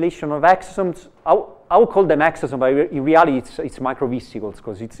for isolation of exosomes. I would call them exosomes, but in reality it's microvesicles,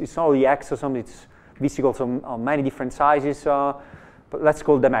 because it's not only exosome, it's vesicles on many different sizes, but let's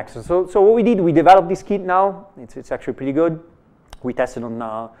call them exosomes. So what we did, we developed this kit now. It's actually pretty good. We tested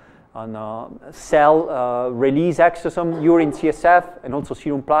on cell release exosome, urine, CSF, and also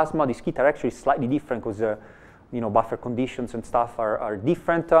serum plasma. These kits are actually slightly different because buffer conditions and stuff are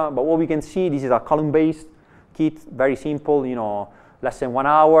different. But what we can see, this is a column-based kit, very simple, less than 1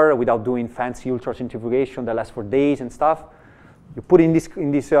 hour without doing fancy ultracentrifugation that lasts for days and stuff. You put in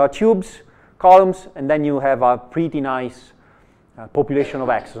these tubes, columns, and then you have a pretty nice population of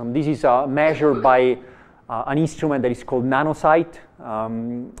exosomes. This is measured by an instrument that is called NanoSight.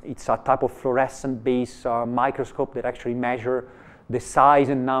 It's a type of fluorescent-based microscope that actually measures the size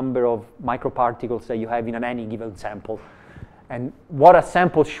and number of microparticles that you have in any given sample. And what a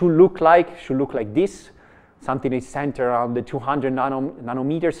sample should look like this. Something is centered around the 200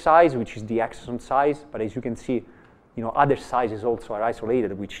 nanometer size, which is the exosome size. But as you can see, other sizes also are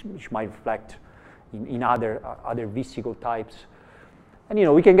isolated, which might reflect in other vesicle types.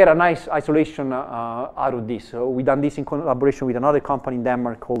 And we can get a nice isolation out of this. So we've done this in collaboration with another company in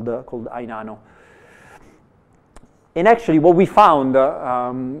Denmark called iNano. And actually what we found,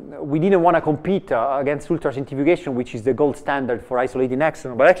 we didn't want to compete against ultracentrifugation, which is the gold standard for isolating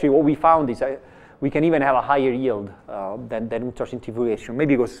exosomes. But actually what we found is we can even have a higher yield than ultracentrifugation.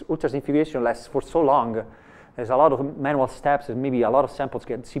 Maybe because ultracentrifugation lasts for so long, there's a lot of manual steps, and maybe a lot of samples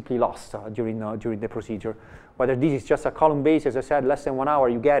get simply lost during the procedure. Whether this is just a column base, as I said, less than 1 hour,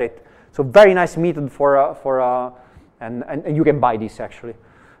 you get it. So very nice method and you can buy this actually.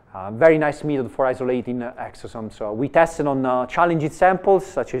 Very nice method for isolating exosomes. So we tested on challenging samples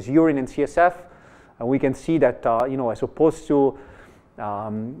such as urine and CSF, and we can see that as opposed to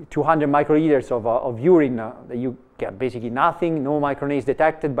 200 microliters of urine, that you get basically nothing, no microRNAs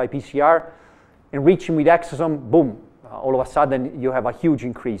detected by PCR. Enriching with exosome, boom, all of a sudden you have a huge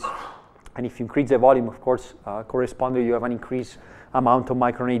increase. And if you increase the volume, of course, correspondingly you have an increased amount of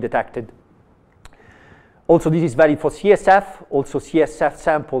microRNA detected. Also, this is valid for CSF. Also, CSF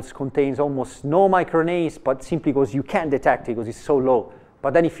samples contains almost no microRNAs, but simply because you can't detect it because it's so low.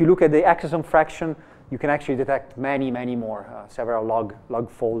 But then if you look at the exosome fraction, you can actually detect many, many more, several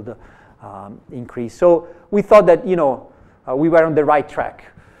log-fold increase. So we thought that, you know, we were on the right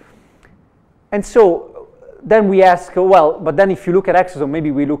track. And so then we ask, well, but then if you look at exosome, maybe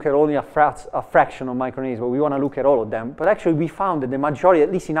we look at only a fraction of microRNAs, but we want to look at all of them. But actually we found that the majority,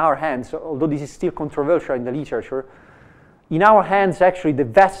 at least in our hands, although this is still controversial in the literature, in our hands actually the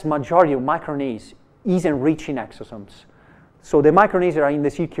vast majority of microRNAs is enriched in exosomes. So the microRNAs that are in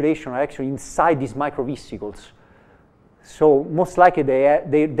the circulation are actually inside these microvesicles. So most likely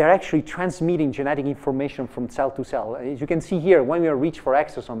they're actually transmitting genetic information from cell to cell. As you can see here, when we enrich for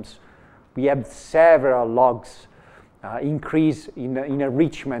exosomes, we have several logs increase in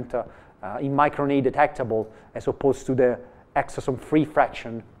enrichment in microRNA detectable as opposed to the exosome-free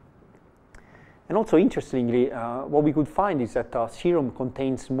fraction. And also interestingly, what we could find is that serum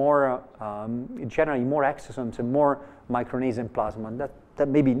contains more, generally more exosomes and more microRNAs in plasma. And that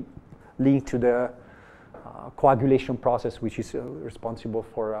may be linked to the coagulation process, which is responsible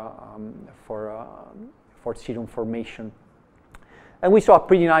for serum formation. And we saw a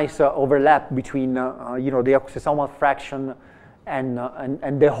pretty nice overlap between you know, the exosomal fraction and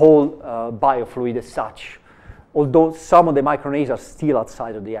the whole biofluid as such. Although some of the microRNAs are still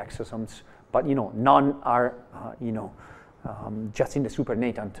outside of the exosomes, but you know, none are you know, just in the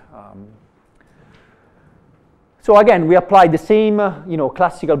supernatant. So again, we applied the same you know,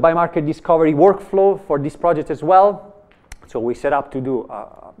 classical biomarker discovery workflow for this project as well. So we set up to do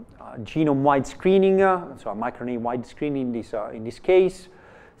genome-wide screening, so a microRNA-wide screening in this case,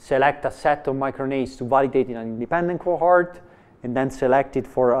 select a set of microRNAs to validate in an independent cohort, and then select it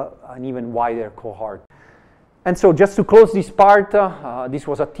for an even wider cohort. And so just to close this part, this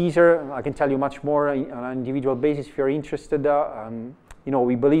was a teaser. I can tell you much more on an individual basis if you're interested. You know,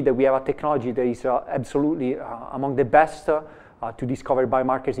 we believe that we have a technology that is absolutely among the best to discover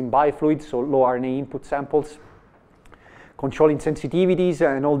biomarkers in biofluids, so low RNA input samples, controlling sensitivities,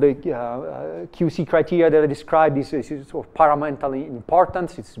 and all the QC criteria that I described is of paramount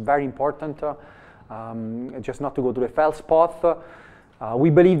importance. It's very important, just not to go to the feldspot.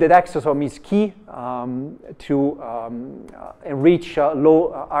 We believe that exosome is key to enrich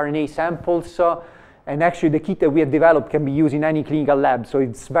low RNA samples. And actually, the kit that we have developed can be used in any clinical lab, so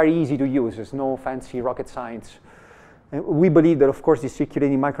it's very easy to use. There's no fancy rocket science. And we believe that, of course, the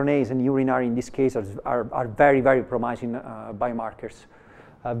circulating microRNAs and urinary, in this case, are very, very promising biomarkers.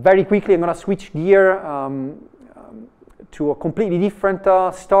 Very quickly, I'm going to switch gear to a completely different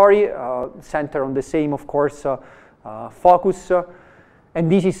story, centered on the same, of course, focus. And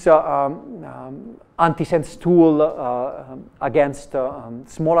this is antisense tool against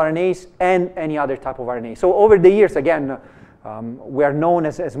small RNAs and any other type of RNA. So over the years, again, we are known,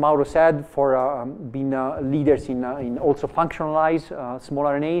 as Mauro said, for being leaders in also functionalized small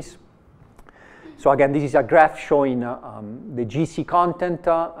RNAs. So again, this is a graph showing the GC content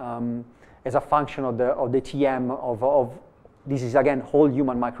as a function of the TM of this is again whole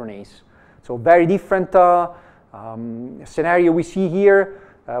human microRNAs. So very different scenario we see here.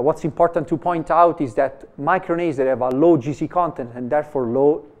 What's important to point out is that microRNAs that have a low GC content and therefore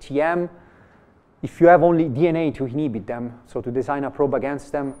low TM, if you have only DNA to inhibit them, so to design a probe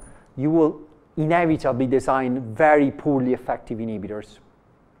against them, you will inevitably design very poorly effective inhibitors.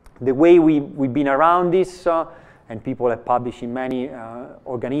 The way we've been around this, and people have published in many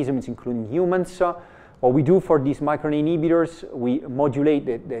organisms, including humans, what we do for these microRNA inhibitors, we modulate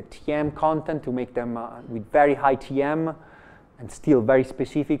the TM content to make them with very high TM and still very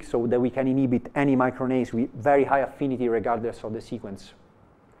specific, so that we can inhibit any microRNAs with very high affinity regardless of the sequence.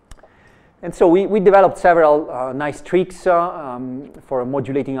 And so we developed several nice tricks for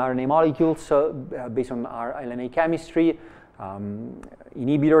modulating RNA molecules based on our LNA chemistry.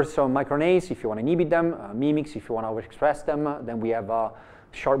 Inhibitors of microRNAs, if you want to inhibit them, mimics, if you want to overexpress them. Then we have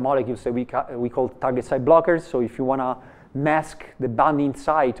short molecules that we call target site blockers. So if you want to mask the binding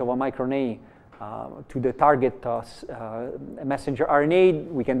site of a microRNA to the target messenger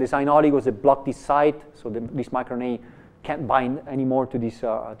RNA, we can design oligos that block this site, so this microRNA can't bind anymore to this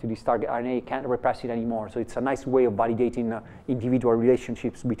target RNA, can't repress it anymore. So it's a nice way of validating individual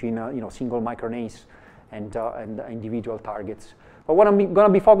relationships between single microRNAs and individual targets. But what I'm going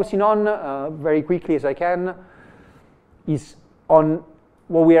to be focusing on very quickly as I can is on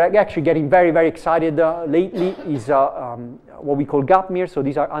what we are actually getting very, very excited lately is what we call gap miR. So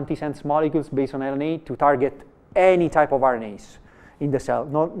these are antisense molecules based on LNA to target any type of RNAs. in the cell,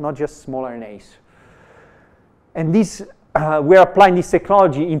 not just small RNAs. And this, we're applying this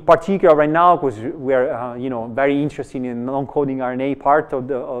technology in particular right now because we're very interested in non-coding RNA part of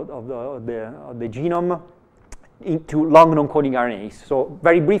the genome into long non-coding RNAs. So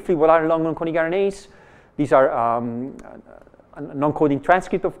very briefly, what are long non-coding RNAs? These are non-coding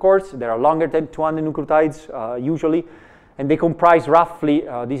transcript, of course. They are longer than 200 nucleotides usually, and they comprise roughly,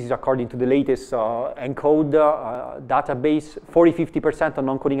 this is according to the latest ENCODE database, 40–50% of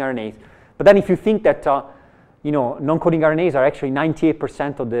non-coding RNAs. But then if you think that non-coding RNAs are actually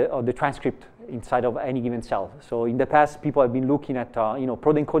 98% of the transcript inside of any given cell. So in the past, people have been looking at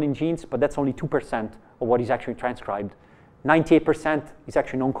protein coding genes, but that's only 2% of what is actually transcribed. 98% is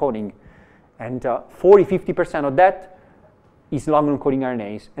actually non-coding, and 40–50% of that is long non-coding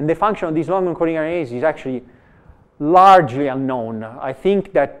RNAs. And the function of these long non-coding RNAs is actually largely unknown. I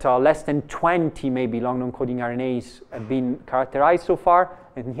think that less than 20 maybe long non-coding RNAs have been characterized so far.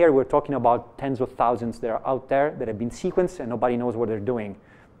 And here we're talking about tens of thousands that are out there that have been sequenced and nobody knows what they're doing.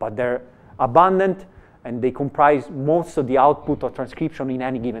 But they're abundant and they comprise most of the output of transcription in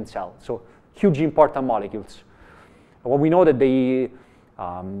any given cell. So hugely important molecules. Well, we know that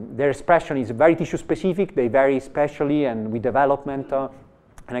their expression is very tissue specific. They vary spatially and with development.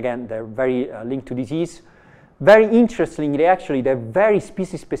 And again, they're very linked to disease. Very interestingly, actually, they're very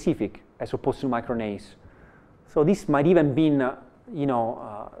species specific as opposed to microRNAs. So this might even be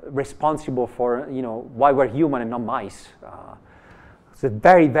responsible for why we're human and not mice. So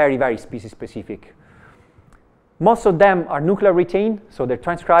very, very, very species specific. Most of them are nuclear retained, so they're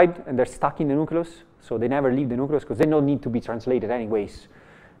transcribed and they're stuck in the nucleus, so they never leave the nucleus because they don't need to be translated anyways.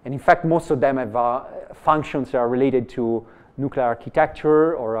 And in fact, most of them have functions that are related to nuclear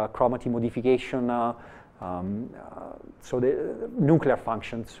architecture or chromatin modification, so the nuclear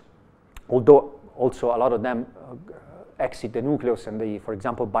functions. Although also a lot of them exit the nucleus and they, for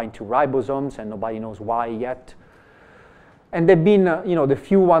example, bind to ribosomes and nobody knows why yet. And they've been, the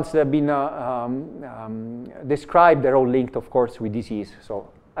few ones that have been described, they're all linked, of course, with disease. So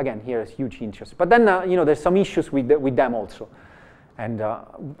again, here is huge interest. But then, there's some issues with them also. And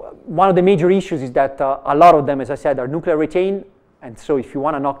one of the major issues is that a lot of them, as I said, are nuclear retained. And so if you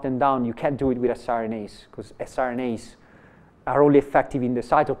want to knock them down, you can't do it with siRNAs because siRNAs are only effective in the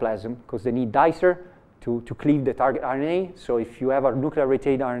cytoplasm because they need dicer to cleave the target RNA. So if you have a nuclear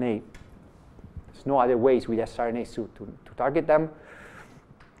retained RNA, there's no other ways with siRNAs to target them.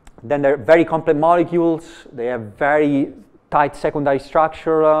 Then they're very complex molecules. They have very tight secondary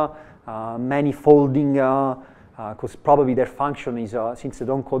structure, many folding, because probably their function is, since they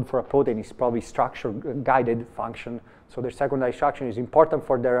don't code for a protein, is probably structure-guided function. So their secondary structure is important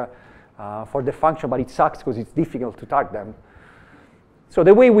for their function, but it sucks because it's difficult to target them. So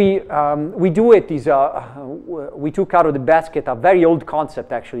the way we do it is we took out of the basket a very old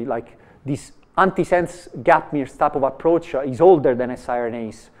concept, actually, like this antisense gap mirrors type of approach is older than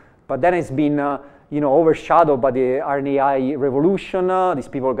siRNAs, but then it's been overshadowed by the RNAi revolution. These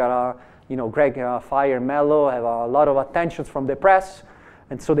people got Greg Fire, Mello have a lot of attention from the press,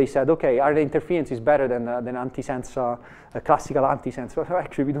 and so they said, okay, RNA interference is better than antisense, classical antisense. Well,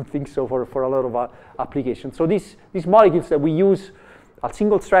 actually, we don't think so for a lot of applications. So these molecules that we use are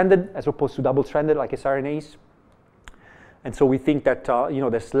single-stranded as opposed to double-stranded like siRNAs, and so we think that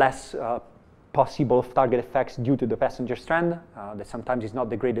there's less possible target effects due to the passenger strand that sometimes is not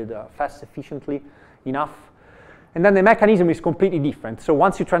degraded fast efficiently enough. And then the mechanism is completely different. So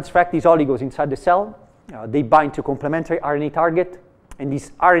once you transfect these oligos inside the cell, they bind to complementary RNA target, and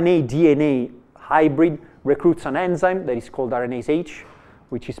this RNA-DNA hybrid recruits an enzyme that is called RNase H,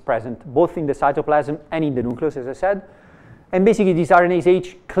 which is present both in the cytoplasm and in the nucleus, as I said. And basically, this RNase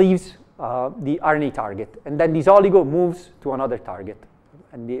H cleaves the RNA target, and then this oligo moves to another target.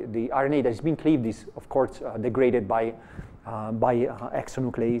 And the RNA that has been cleaved is, of course, degraded by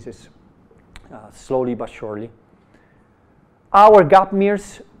exonucleases, slowly but surely. Our gap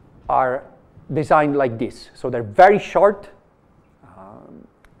mirrors are designed like this. So they're very short,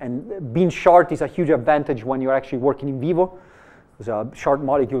 and being short is a huge advantage when you're actually working in vivo, because short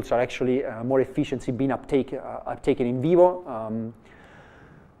molecules are actually more efficiently being uptaken in vivo.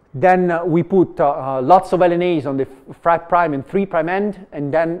 Then we put lots of LNAs on the 5' and 3' end,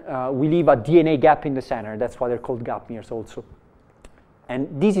 and then we leave a DNA gap in the center. That's why they're called gap mirrors also. And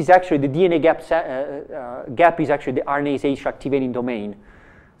this is actually the DNA gap is actually the RNase H activating domain.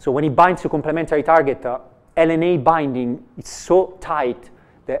 So when it binds to complementary target, LNA binding is so tight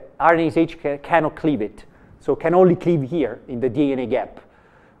that RNase H cannot cleave it. So can only cleave here in the DNA gap,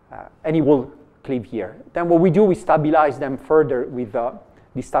 and it will cleave here. Then what we do, we stabilize them further with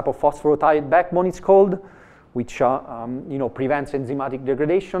this type of phosphorylated backbone, it's called, which prevents enzymatic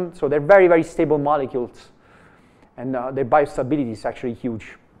degradation. So they're very, very stable molecules, and their biostability is actually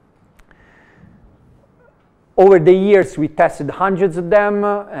huge. Over the years, we tested hundreds of them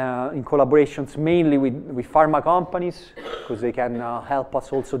in collaborations mainly with pharma companies, because they can help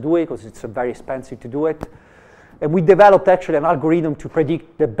us also do it, because it's very expensive to do it. And we developed actually an algorithm to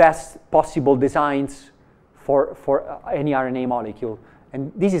predict the best possible designs for any RNA molecule.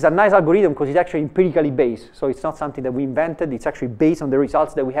 And this is a nice algorithm because it's actually empirically based. So it's not something that we invented. It's actually based on the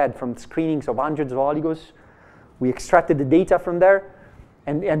results that we had from screenings of hundreds of oligos. We extracted the data from there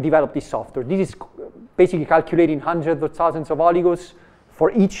and developed this software. This is basically calculating hundreds of thousands of oligos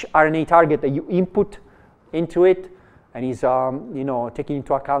for each RNA target that you input into it, and is taking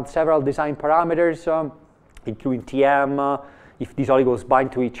into account several design parameters, including TM, if these oligos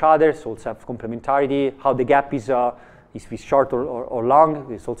bind to each other, so also have complementarity, how the gap is if it's short or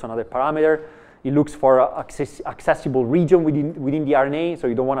long, is also another parameter. It looks for accessible region within the RNA, so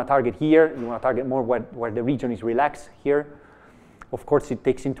you don't want to target here, you want to target more where the region is relaxed here. Of course, it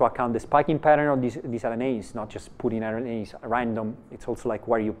takes into account the spiking pattern of these RNAs, not just putting RNAs random, it's also like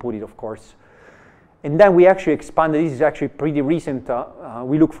where you put it, of course. And then we actually expanded, this is actually pretty recent,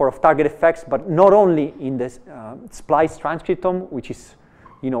 we look for off-target effects, but not only in the splice transcriptome, which is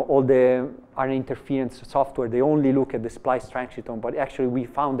all the RNA interference software, they only look at the splice transcriptome, but actually we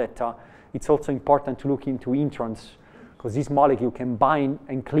found that it's also important to look into introns, because this molecule can bind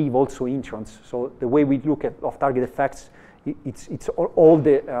and cleave also introns. So the way we look at off-target effects, it's all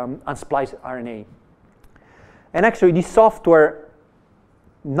the unspliced RNA. And actually this software,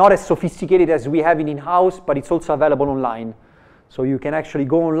 not as sophisticated as we have it in-house, but it's also available online. So you can actually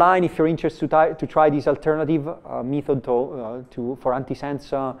go online if you're interested to try this alternative method for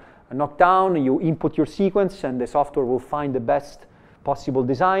antisense knockdown. You input your sequence, and the software will find the best possible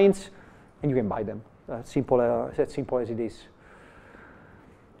designs, and you can buy them. As simple as it is.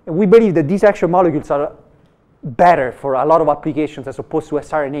 And we believe that these actual molecules are better for a lot of applications as opposed to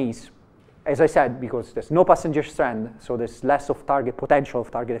siRNAs. As I said, because there's no passenger strand, so there's less potential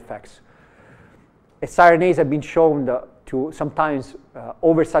of target effects. siRNAs have been shown to sometimes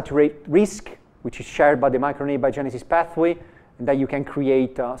oversaturate risk, which is shared by the microRNA biogenesis pathway, and that you can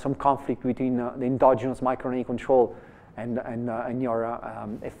create some conflict between the endogenous microRNA control and your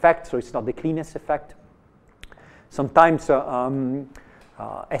effect, so it's not the cleanest effect. Sometimes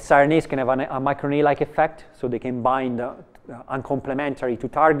siRNAs can have a microRNA-like effect, so they can bind uncomplementary to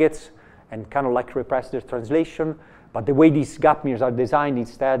targets and kind of like repress their translation. But the way these gap mirrors are designed,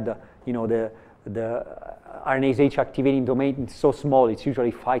 instead, the RNase H activating domain is so small, it's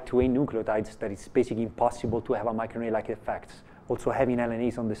usually 5 to 8 nucleotides, that it's basically impossible to have a microRNA-like effect, also having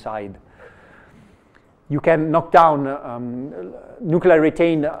LNAs on the side. You can knock down nuclear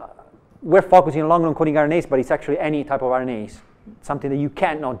retain. We're focusing on long non-coding RNAs, but it's actually any type of RNAs, something that you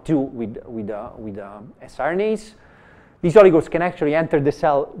cannot do with siRNAs. These oligos can actually enter the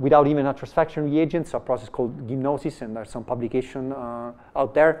cell without even a transfection reagent, so a process called gymnosis, and there's some publication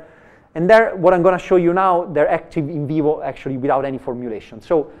out there. And there, what I'm going to show you now, they're active in vivo actually without any formulation.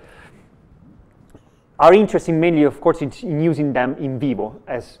 So our interest in mainly, of course, is in using them in vivo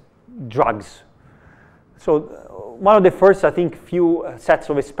as drugs. So one of the first, I think, few sets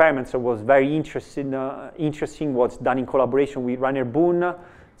of experiments that was very interesting was done in collaboration with Rainer Boone.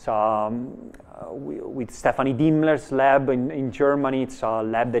 With Stephanie Dimmler's lab in Germany. It's a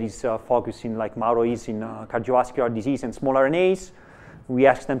lab that is focusing, like Mauro is, in cardiovascular disease and small RNAs. We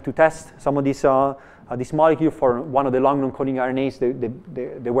asked them to test some of this molecule for one of the long non-coding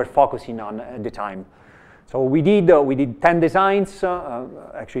RNAs they were focusing on at the time. So we did 10 designs.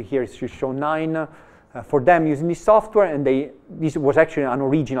 Actually, here it's just shown 9 for them using this software, and this was actually an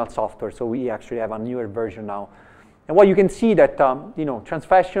original software. So we actually have a newer version now. And what you can see that,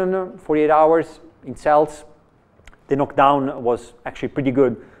 transfection, 48 hours in cells, the knockdown was actually pretty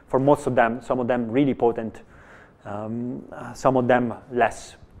good for most of them, some of them really potent, some of them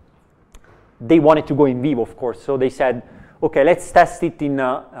less. They wanted to go in vivo, of course, so they said, okay, let's test it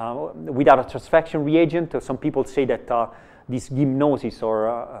without a transfection reagent. Some people say that this gymnosis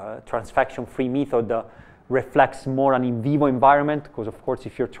or transfection-free method reflects more an in vivo environment, because of course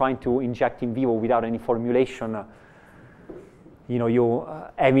if you're trying to inject in vivo without any formulation, you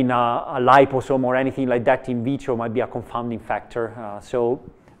having a liposome or anything like that in vitro might be a confounding factor. So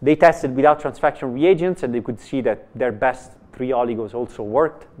they tested without transfection reagents, and they could see that their best 3 oligos also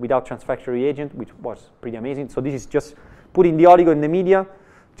worked without transfection reagent, which was pretty amazing. So this is just putting the oligo in the media,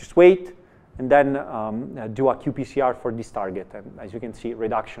 just wait, and then do a qPCR for this target. And as you can see,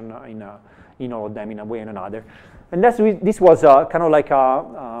 reduction in all of them in a way or another. And this was kind of like a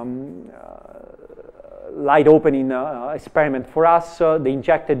light opening experiment for us. They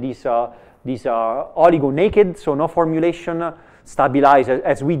injected this oligo naked, so no formulation, stabilized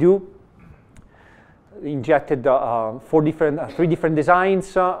as we do. They injected three different designs,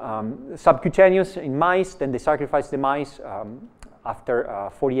 subcutaneous in mice, then they sacrificed the mice after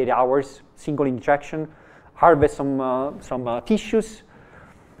 48 hours, single injection, harvest some tissues,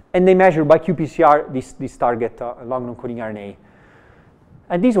 and they measure by qPCR this target long non-coding RNA.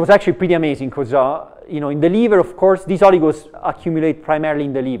 And this was actually pretty amazing because in the liver, of course, these oligos accumulate primarily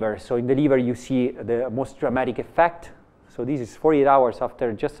in the liver. So in the liver, you see the most dramatic effect. So this is 48 hours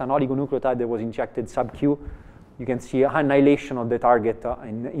after just an oligonucleotide that was injected sub-Q. You can see annihilation of the target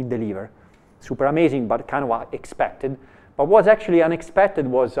in the liver. Super amazing, but kind of expected. But what's actually unexpected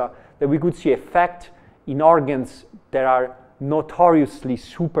was that we could see effect in organs that are notoriously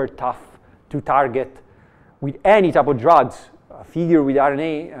super tough to target with any type of drugs. Figure with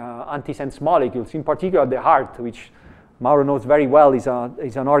RNA antisense molecules, in particular the heart, which Mauro knows very well is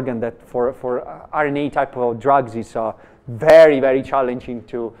an organ that for RNA type of drugs is very, very challenging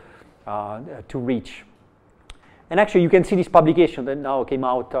to reach. And actually, you can see this publication that now came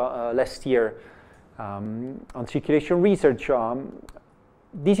out last year on Circulation Research.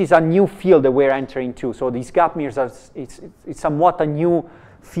 This is a new field that we're entering into. So these gap mirrors it's somewhat a new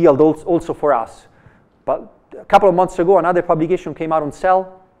field also for us. But a couple of months ago, another publication came out on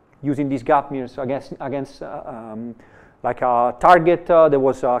Cell using these gap mirrors against like a target that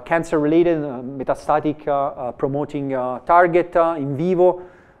was cancer-related, metastatic promoting target in vivo,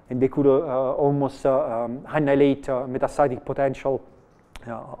 and they could almost annihilate metastatic potential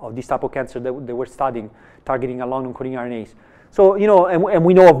of this type of cancer that they were studying, targeting long non-coding RNAs. So, and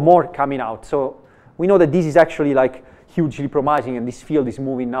we know of more coming out. So we know that this is actually like hugely promising, and this field is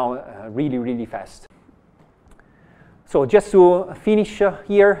moving now really, really fast. So just to finish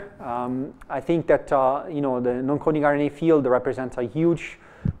here, I think that the non-coding RNA field represents a huge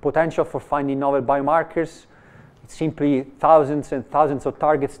potential for finding novel biomarkers. It's simply thousands and thousands of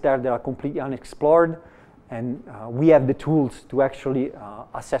targets there that are completely unexplored, and we have the tools to actually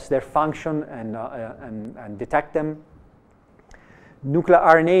assess their function and detect them. Nuclear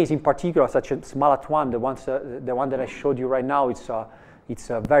RNAs in particular, such as SMALAT1, the one that I showed you right now, it's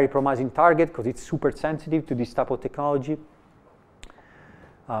a very promising target because it's super sensitive to this type of technology.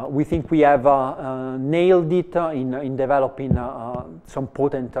 We think we have nailed it in developing some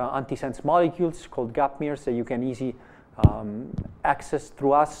potent antisense molecules called gap mirrors that you can easily access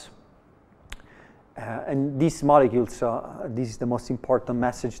through us. And these molecules, this is the most important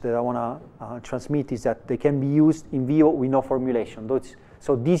message that I want to transmit, is that they can be used in vivo with no formulation.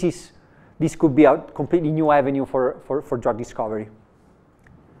 So this could be a completely new avenue for drug discovery.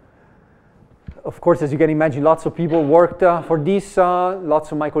 Of course, as you can imagine, lots of people worked for this.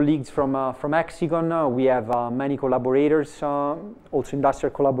 Lots of my colleagues from EXIQON. We have many collaborators, also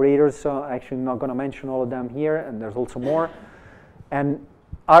industrial collaborators. Actually, I'm not going to mention all of them here, and there's also more. And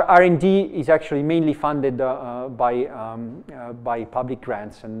our R&D is actually mainly funded by public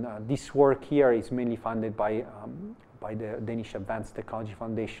grants, and this work here is mainly funded by the Danish Advanced Technology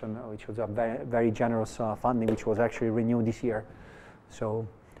Foundation, which was a very, very generous funding, which was actually renewed this year. So.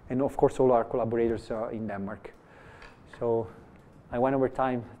 And of course, all our collaborators in Denmark. So I went over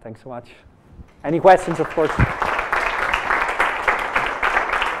time. Thanks so much. Any questions, of course?